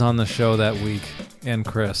hell is on the show that week, and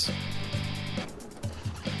Chris.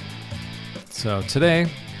 So today,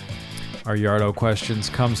 our Yardo questions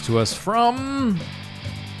comes to us from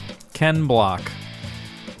Ken Block.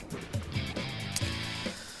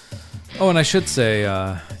 Oh, and I should say,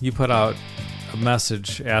 you put out a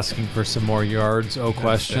message asking for some more Yards O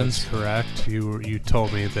questions. That's correct. You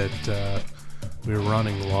told me that we were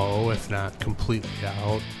running low, if not completely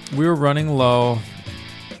out. We were running low,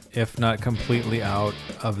 if not completely out,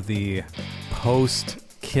 of the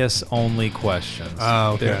post-kiss-only questions.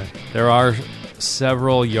 Oh, okay. There are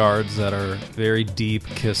several Yards that are very deep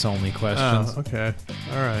kiss-only questions. Oh, okay.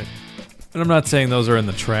 All right. And I'm not saying those are in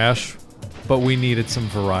the trash, but we needed some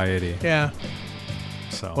variety. Yeah.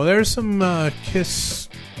 So. Well, there's some Kiss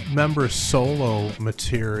member solo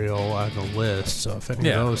material on the list, so if any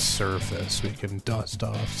of those surface, we can dust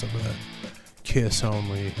off some of the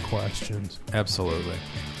Kiss-only questions. Absolutely.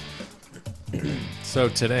 So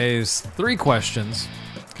today's 3 questions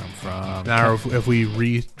come from... Now, have we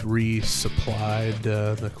resupplied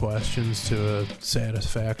the questions to a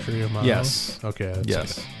satisfactory amount? Yes. Okay.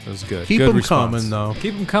 Yes. Good. It was good. Keep good them response. coming, though.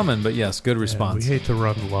 Keep them coming, but yes, good response. We hate to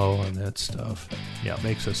run low on that stuff. Yeah. It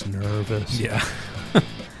makes us nervous. Yeah.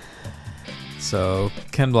 So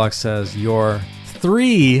Ken Block says, your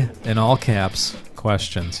 3, in all caps,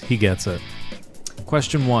 questions. He gets it.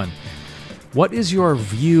 Question 1. What is your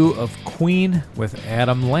view of Queen with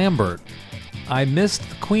Adam Lambert? I missed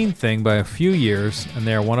the Queen thing by a few years, and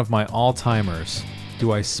they are one of my all-timers.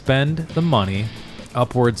 Do I spend the money,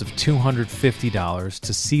 upwards of $250,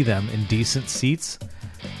 to see them in decent seats?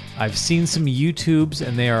 I've seen some YouTubes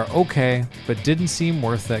and they are okay, but didn't seem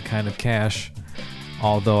worth that kind of cash.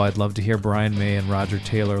 Although I'd love to hear Brian May and Roger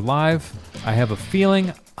Taylor live, I have a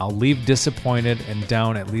feeling I'll leave disappointed and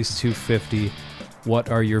down at least $250. What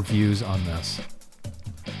are your views on this?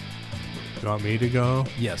 You want me to go?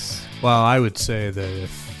 Yes. Well, I would say that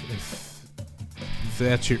if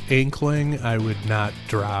that's your inkling, I would not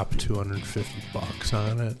drop $250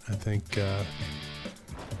 on it.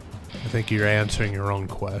 I think you're answering your own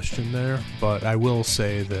question there, but I will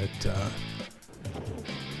say that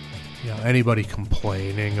anybody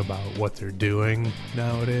complaining about what they're doing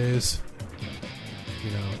nowadays,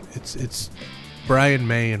 it's Brian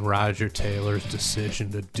May and Roger Taylor's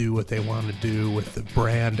decision to do what they want to do with the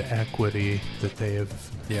brand equity that they have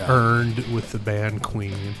earned with the band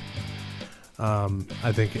Queen.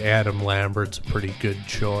 I think Adam Lambert's a pretty good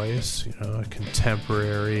choice, a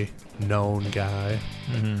contemporary, known guy.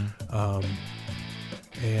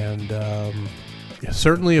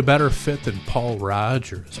 Certainly a better fit than Paul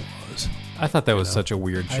Rogers was. I thought that was such a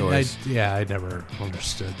weird choice. I never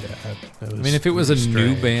understood that. If it was a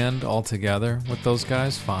new band altogether with those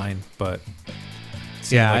guys, fine, but it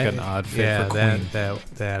seemed like an odd fit for Queen.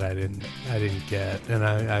 That I didn't get, and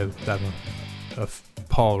I'm a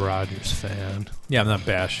Paul Rogers fan. Yeah, I'm not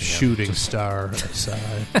bashing him. Shooting star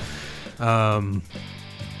aside.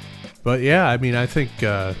 But yeah, I think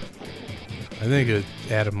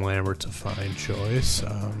Adam Lambert's a fine choice.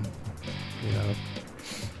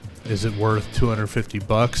 Is it worth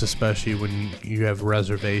 $250, especially when you have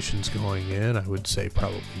reservations going in? I would say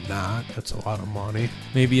probably not. That's a lot of money.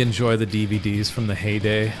 Maybe enjoy the DVDs from the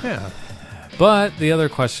heyday. Yeah. But the other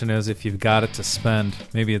question is, if you've got it to spend,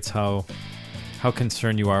 maybe it's how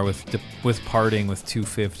concerned you are with parting with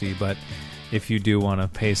 $250. But if you do want to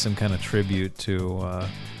pay some kind of tribute to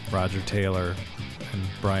Roger Taylor and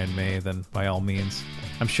Brian May, then by all means,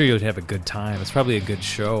 I'm sure you'd have a good time. It's probably a good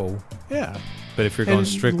show. Yeah. But if you're going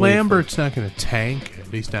strictly, Lambert's not going to tank it.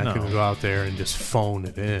 He's not going to go out there and just phone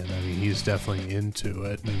it in. He's definitely into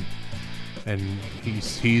it, and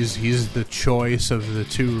he's the choice of the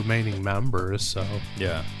two remaining members. So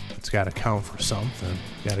yeah, it's got to count for something.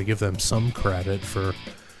 Got to give them some credit for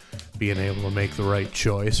being able to make the right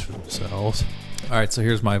choice for themselves. All right, so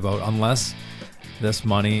here's my vote. Unless this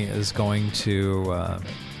money is going to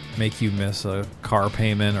make you miss a car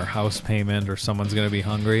payment or house payment, or someone's going to be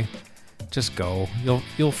hungry, just go.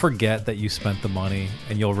 You'll forget that you spent the money,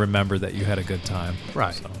 and you'll remember that you had a good time.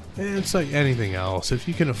 Right. So. And it's like anything else. If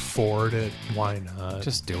you can afford it, why not?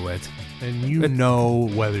 Just do it. And know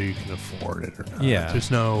whether you can afford it or not. Yeah. There's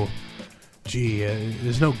no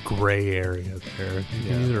gray area there. You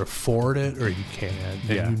can either afford it or you can't.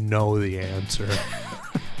 And you know the answer.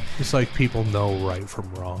 It's like people know right from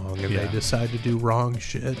wrong, and they decide to do wrong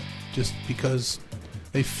shit just because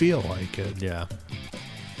they feel like it. Yeah.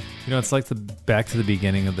 It's like back to the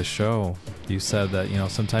beginning of the show. You said that,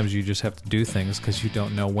 sometimes you just have to do things because you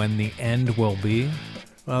don't know when the end will be.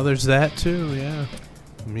 Well, there's that too, yeah.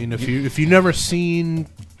 If you never seen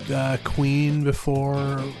Queen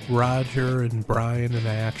before, Roger and Brian in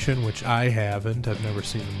action, which I haven't. I've never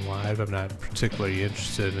seen them live. I'm not particularly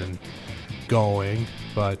interested in going,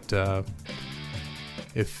 but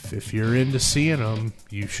if you're into seeing them,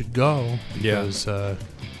 you should go because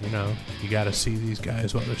you got to see these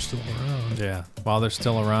guys while they're still around. Yeah, while they're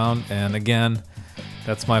still around. And again,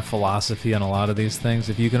 that's my philosophy on a lot of these things.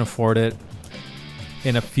 If you can afford it,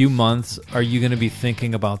 in a few months, are you going to be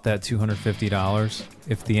thinking about that $250?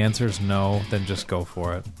 If the answer is no, then just go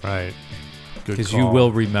for it. Right. Because you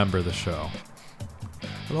will remember the show.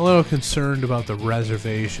 I'm a little concerned about the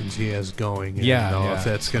reservations he has going in.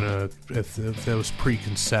 If those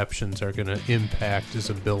preconceptions are going to impact his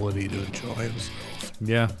ability to enjoy himself.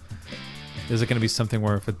 Yeah. Is it going to be something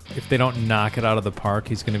where if they don't knock it out of the park,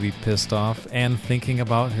 he's going to be pissed off and thinking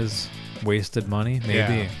about his wasted money?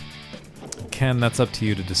 Maybe. Yeah. Ken, that's up to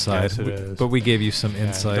you to decide. Yes, it is. But we gave you some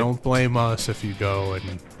insight. Don't blame us if you go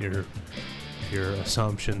and your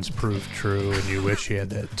assumptions prove true and you wish you had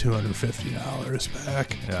that $250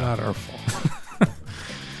 back. It's not our fault.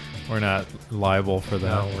 We're not liable for that.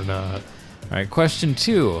 No, we're not. All right, question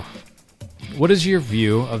 2. What is your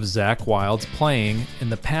view of Zakk Wylde's playing in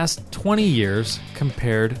the past 20 years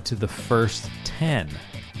compared to the first 10?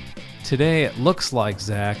 Today it looks like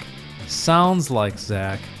Zakk, sounds like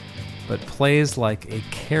Zakk, but plays like a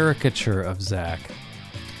caricature of Zakk.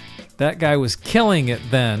 That guy was killing it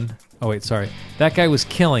then. That guy was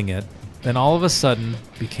killing it, then all of a sudden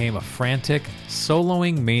became a frantic,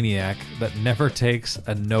 soloing maniac that never takes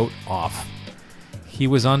a note off. He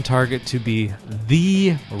was on target to be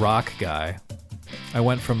the rock guy, I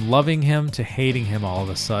went from loving him to hating him all of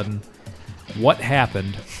a sudden. What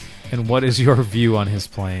happened, and what is your view on his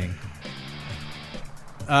playing?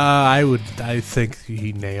 I think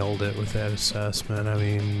he nailed it with that assessment. I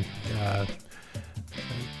mean,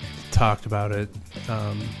 talked about it,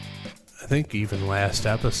 I think even last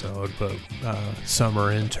episode, but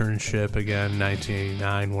summer internship again,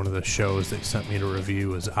 1989. One of the shows they sent me to review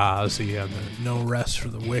was Ozzy on the No Rest for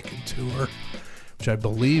the Wicked tour, which I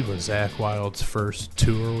believe was Zakk Wylde's first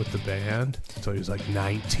tour with the band. So he was like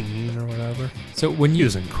 19 or whatever. So when he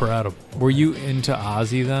was incredible. Were you into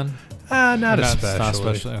Ozzy then? Not especially. Not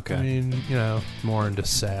especially. Okay. I mean, more into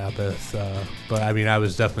Sabbath. But I mean, I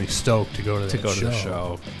was definitely stoked to go to the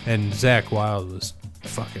show. And Zakk Wylde was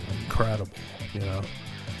fucking incredible,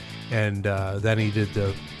 And then he did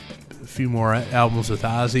a few more albums with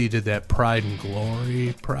Ozzy. He did that Pride and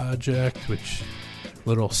Glory project, which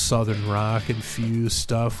little southern rock infused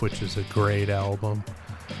stuff, which is a great album.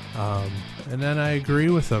 And then I agree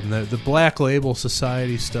with him. The Black Label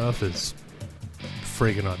Society stuff is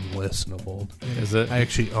friggin' unlistenable. Is it? I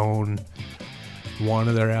actually own one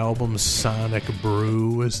of their albums. Sonic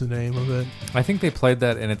Brew is the name of it. I think they played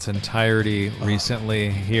that in its entirety recently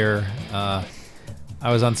here.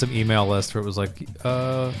 I was on some email list where it was like,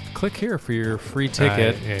 click here for your free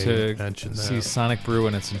ticket to see Sonic Brew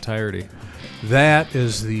in its entirety. That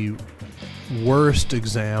is the worst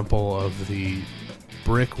example of the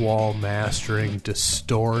brick wall mastering,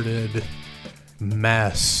 distorted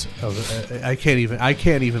mess of I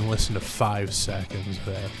can't even listen to 5 seconds of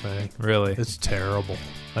that thing. Really? It's terrible.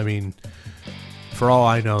 I mean, for all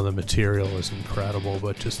I know, the material is incredible,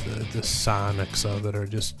 but just the sonics of it are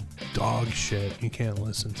just dog shit. You can't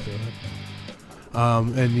listen to it.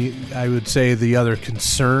 And I would say the other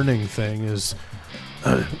concerning thing is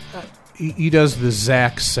he does the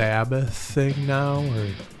Zach Sabbath thing now, where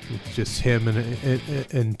it's just him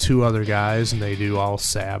and 2 other guys, and they do all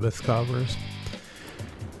Sabbath covers.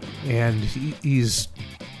 And he's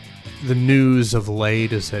the news of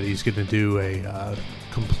late is that he's going to do a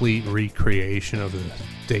complete recreation of the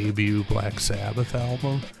debut Black Sabbath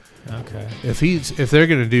album. Okay. If they're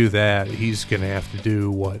going to do that, he's going to have to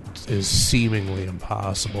do what is seemingly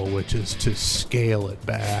impossible, which is to scale it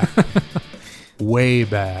back, way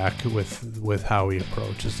back with how he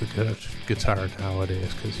approaches the guitar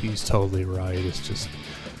nowadays. Because he's totally right. It's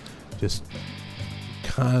just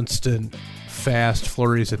constant fast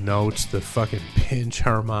flurries of notes, the fucking pinch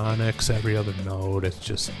harmonics every other note. It's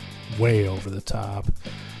just way over the top.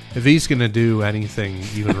 If he's going to do anything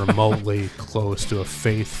even remotely close to a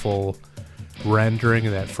faithful rendering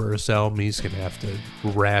of that first album, he's going to have to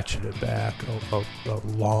ratchet it back a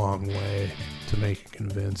long way to make it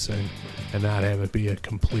convincing and not have it be a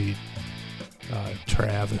complete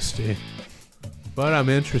travesty. But I'm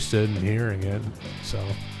interested in hearing it, so...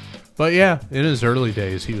 But yeah, in his early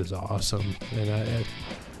days, he was awesome, and I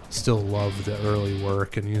still love the early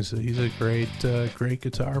work. And he's a great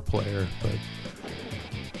guitar player. But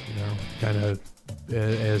kind of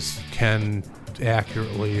as Ken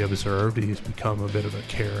accurately observed, he's become a bit of a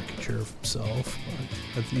caricature of himself.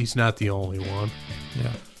 But he's not the only one.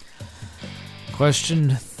 Yeah.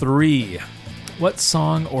 Question 3: what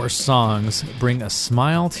song or songs bring a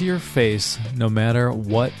smile to your face no matter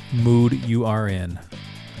what mood you are in?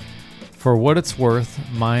 For what it's worth,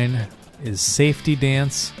 mine is Safety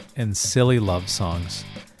Dance and Silly Love Songs.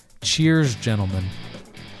 Cheers, gentlemen.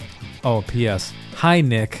 Oh, P.S. Hi,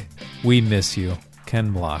 Nick. We miss you.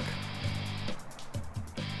 Ken Block.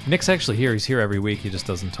 Nick's actually here. He's here every week. He just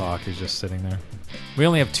doesn't talk. He's just sitting there. We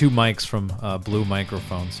only have 2 mics from Blue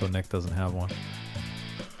Microphone, so Nick doesn't have one.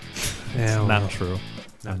 Yeah, not true.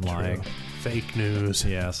 Not I'm lying. True. Fake news.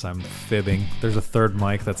 Yes, I'm fibbing. There's a 3rd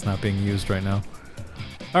mic that's not being used right now.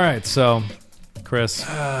 All right, so, Chris,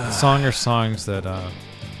 song or songs that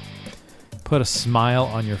put a smile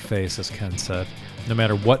on your face, as Ken said, no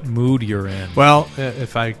matter what mood you're in. Well,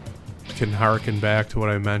 if I can harken back to what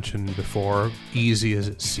I mentioned before, Easy As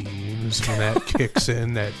It Seems, when that kicks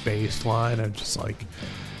in, that bass line, I'm just like,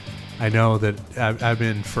 I know that I'm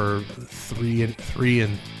in for 3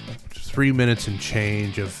 minutes and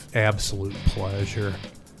change of absolute pleasure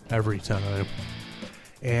every time.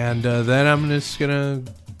 And then I'm just going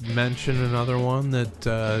to mention another one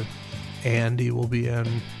that Andy will be on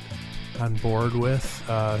board with.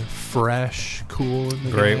 Fresh, Cool in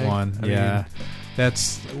the Great Gang. one, I yeah. mean,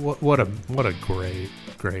 that's what a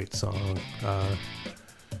great song.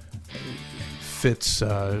 Fits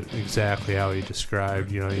exactly how he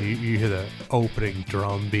described. You hear the opening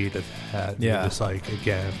drum beat of that. And yeah. It's like,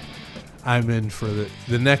 again, I'm in for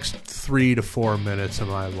the next 3 to 4 minutes of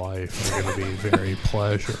my life are going to be very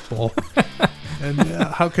pleasurable. And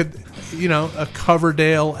how could, a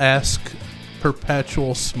Coverdale-esque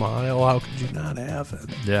perpetual smile, how could you not have it?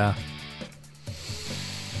 Yeah.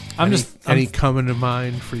 Any coming to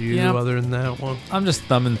mind for you other than that one? I'm just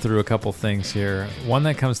thumbing through a couple things here. One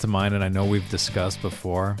that comes to mind, and I know we've discussed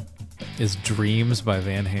before, is Dreams by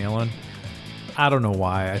Van Halen. I don't know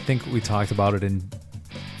why. I think we talked about it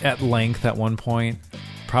at length at one point.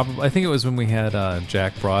 Probably, I think it was when we had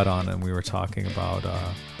Jack Broad on and we were talking about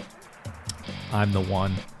I'm the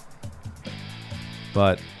One.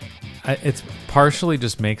 But it's partially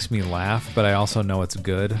just makes me laugh, but I also know it's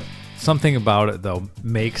good. Something about it, though,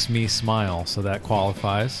 makes me smile, so that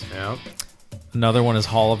qualifies. Yep. Another one is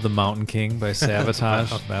Hall of the Mountain King by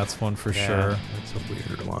Sabotage. That's one for sure. That's a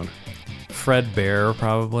weird one. Fred Bear,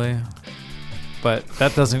 probably. But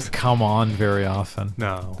that doesn't come on very often.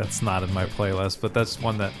 No. That's not in my playlist, but that's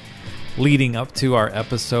one that, leading up to our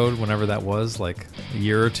episode, whenever that was, like a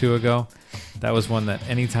year or two ago, that was one that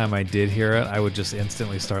anytime I did hear it, I would just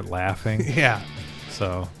instantly start laughing. Yeah.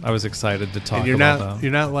 So I was excited to talk and about that.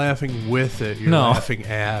 You're not laughing with it. You're laughing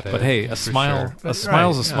at it. But hey, a smile. Sure. A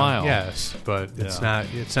smile's a smile. Yes, but it's not.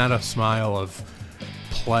 It's not a smile of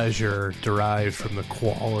pleasure derived from the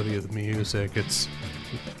quality of the music. It's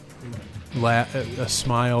a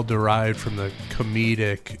smile derived from the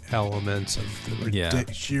comedic elements of the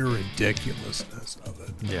sheer ridiculousness of it.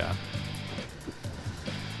 Yeah.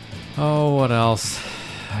 Oh, what else?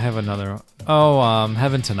 I have another. Oh,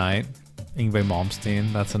 Heaven Tonight. Yngwie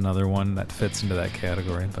Malmsteen, that's another one that fits into that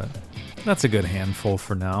category, but that's a good handful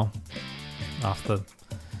for now. Off the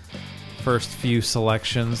first few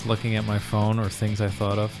selections, looking at my phone or things I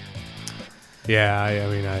thought of. Yeah, I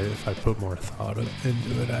mean, if I put more thought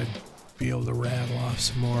into it, I'd be able to rattle off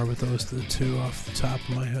some more, but those are the two off the top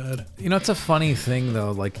of my head. It's a funny thing,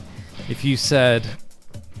 though. Like, if you said,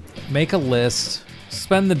 make a list,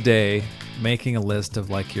 spend the day making a list of,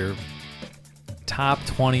 like, your top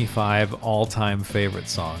 25 all-time favorite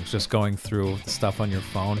songs, just going through the stuff on your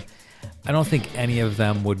phone, I don't think any of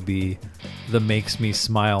them would be the makes me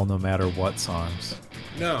smile no matter what songs.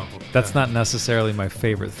 No. That's not necessarily my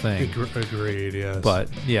favorite thing. Agreed, yes. But,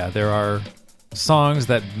 yeah, there are songs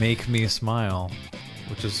that make me smile,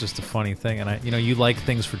 which is just a funny thing. And, you like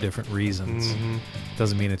things for different reasons. Mm-hmm.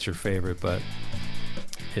 Doesn't mean it's your favorite, but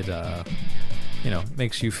it,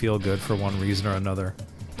 makes you feel good for one reason or another.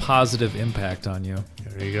 Positive impact on you.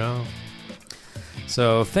 There you go.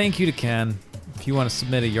 So thank you to Ken. If you want to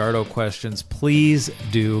submit a Yardo questions, please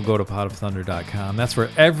do go to potofthunder.com. That's where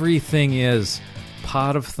everything is.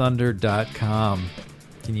 potofthunder.com.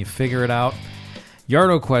 Can you figure it out?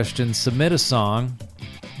 Yardo questions, submit a song,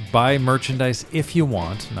 buy merchandise if you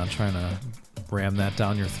want. I'm not trying to ram that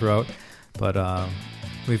down your throat, but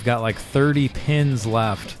we've got like 30 pins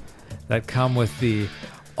left that come with the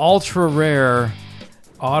ultra rare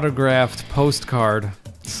autographed postcard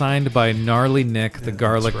signed by Gnarly Nick, the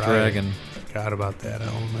Garlic Dragon. Forgot about that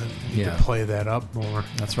element. You Yeah. could play that up more.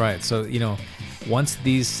 That's right. So, once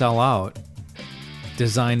these sell out,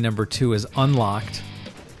 design number 2 is unlocked.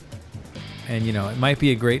 And, it might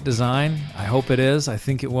be a great design. I hope it is. I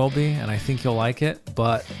think it will be, and I think you'll like it.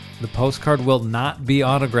 But the postcard will not be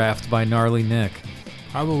autographed by Gnarly Nick.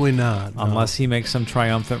 Probably not. No. Unless he makes some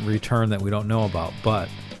triumphant return that we don't know about. But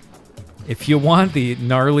if you want the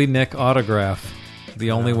Gnarly Nick autograph,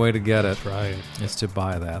 the only way to get it is to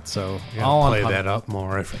buy that. So I'll play that up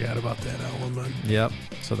more. I forgot about that element. Yep.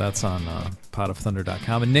 So that's on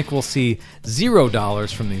potofthunder.com. And Nick will see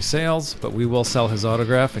 $0 from these sales, but we will sell his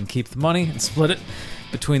autograph and keep the money and split it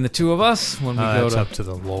between the two of us when we go it's to... up to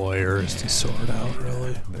the lawyers to sort out,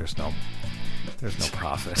 really. There's no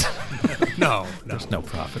profit. No. There's no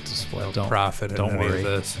profit to split. No profit in don't any worry. of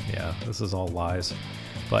this. Yeah, this is all lies.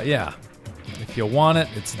 But yeah, if you want it,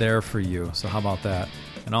 it's there for you. So how about that?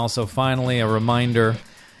 And also, finally, a reminder,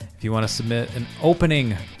 if you want to submit an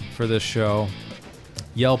opening for this show,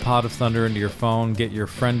 yell Pot of Thunder into your phone, get your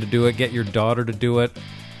friend to do it, get your daughter to do it,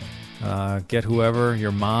 get whoever,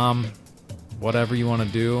 your mom, whatever you want to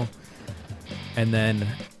do, and then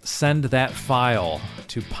send that file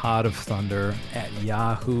to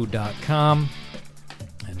potofthunder@yahoo.com,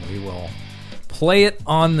 and we will play it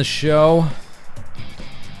on the show.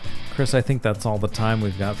 Chris, I think that's all the time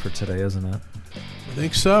we've got for today, isn't it? I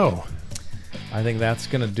think so. I think that's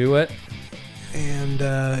going to do it. And,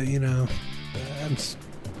 I'm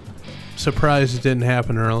surprised it didn't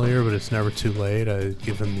happen earlier, but it's never too late.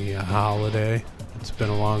 Given the holiday, it's been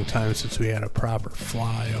a long time since we had a proper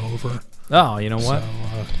flyover. Oh, you know what?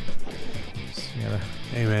 So,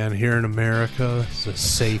 hey, man, here in America, it's a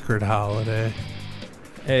sacred holiday.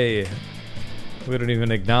 Hey, we don't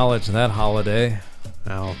even acknowledge that holiday.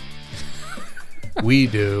 Now, We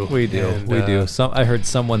do. We do. And, We do. I heard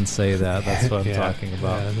someone say that. That's what I'm talking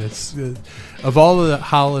about. Yeah, it's of all the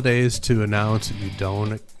holidays to announce that you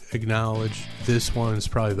don't acknowledge, this one's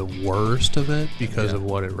probably the worst of it because of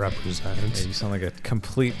what it represents. Yeah, you sound like a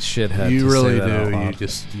complete shithead. You to really say that out do. loud. You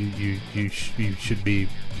just you should be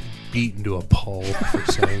beaten to a pulp for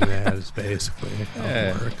saying that. Is basically how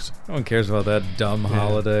it works. No one cares about that dumb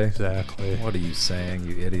holiday. Exactly. What are you saying,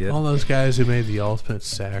 you idiot? All those guys who made the ultimate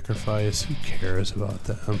sacrifice, who cares about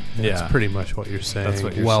them? That's pretty much what you're saying. That's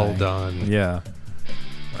what you're well saying. done. Yeah.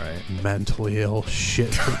 Right. Mentally ill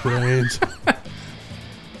shit for brains.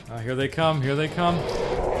 Here they come. Here they come.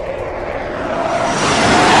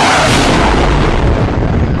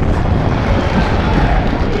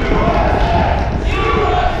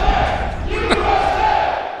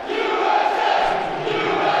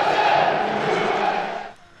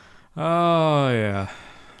 Oh, yeah.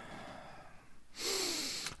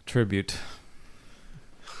 Tribute.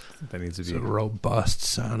 That needs to It's be a robust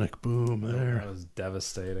sonic boom there. That was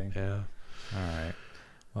devastating. Yeah. All right.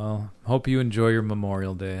 Well, hope you enjoy your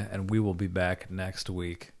Memorial Day, and we will be back next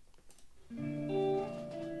week. Ooh.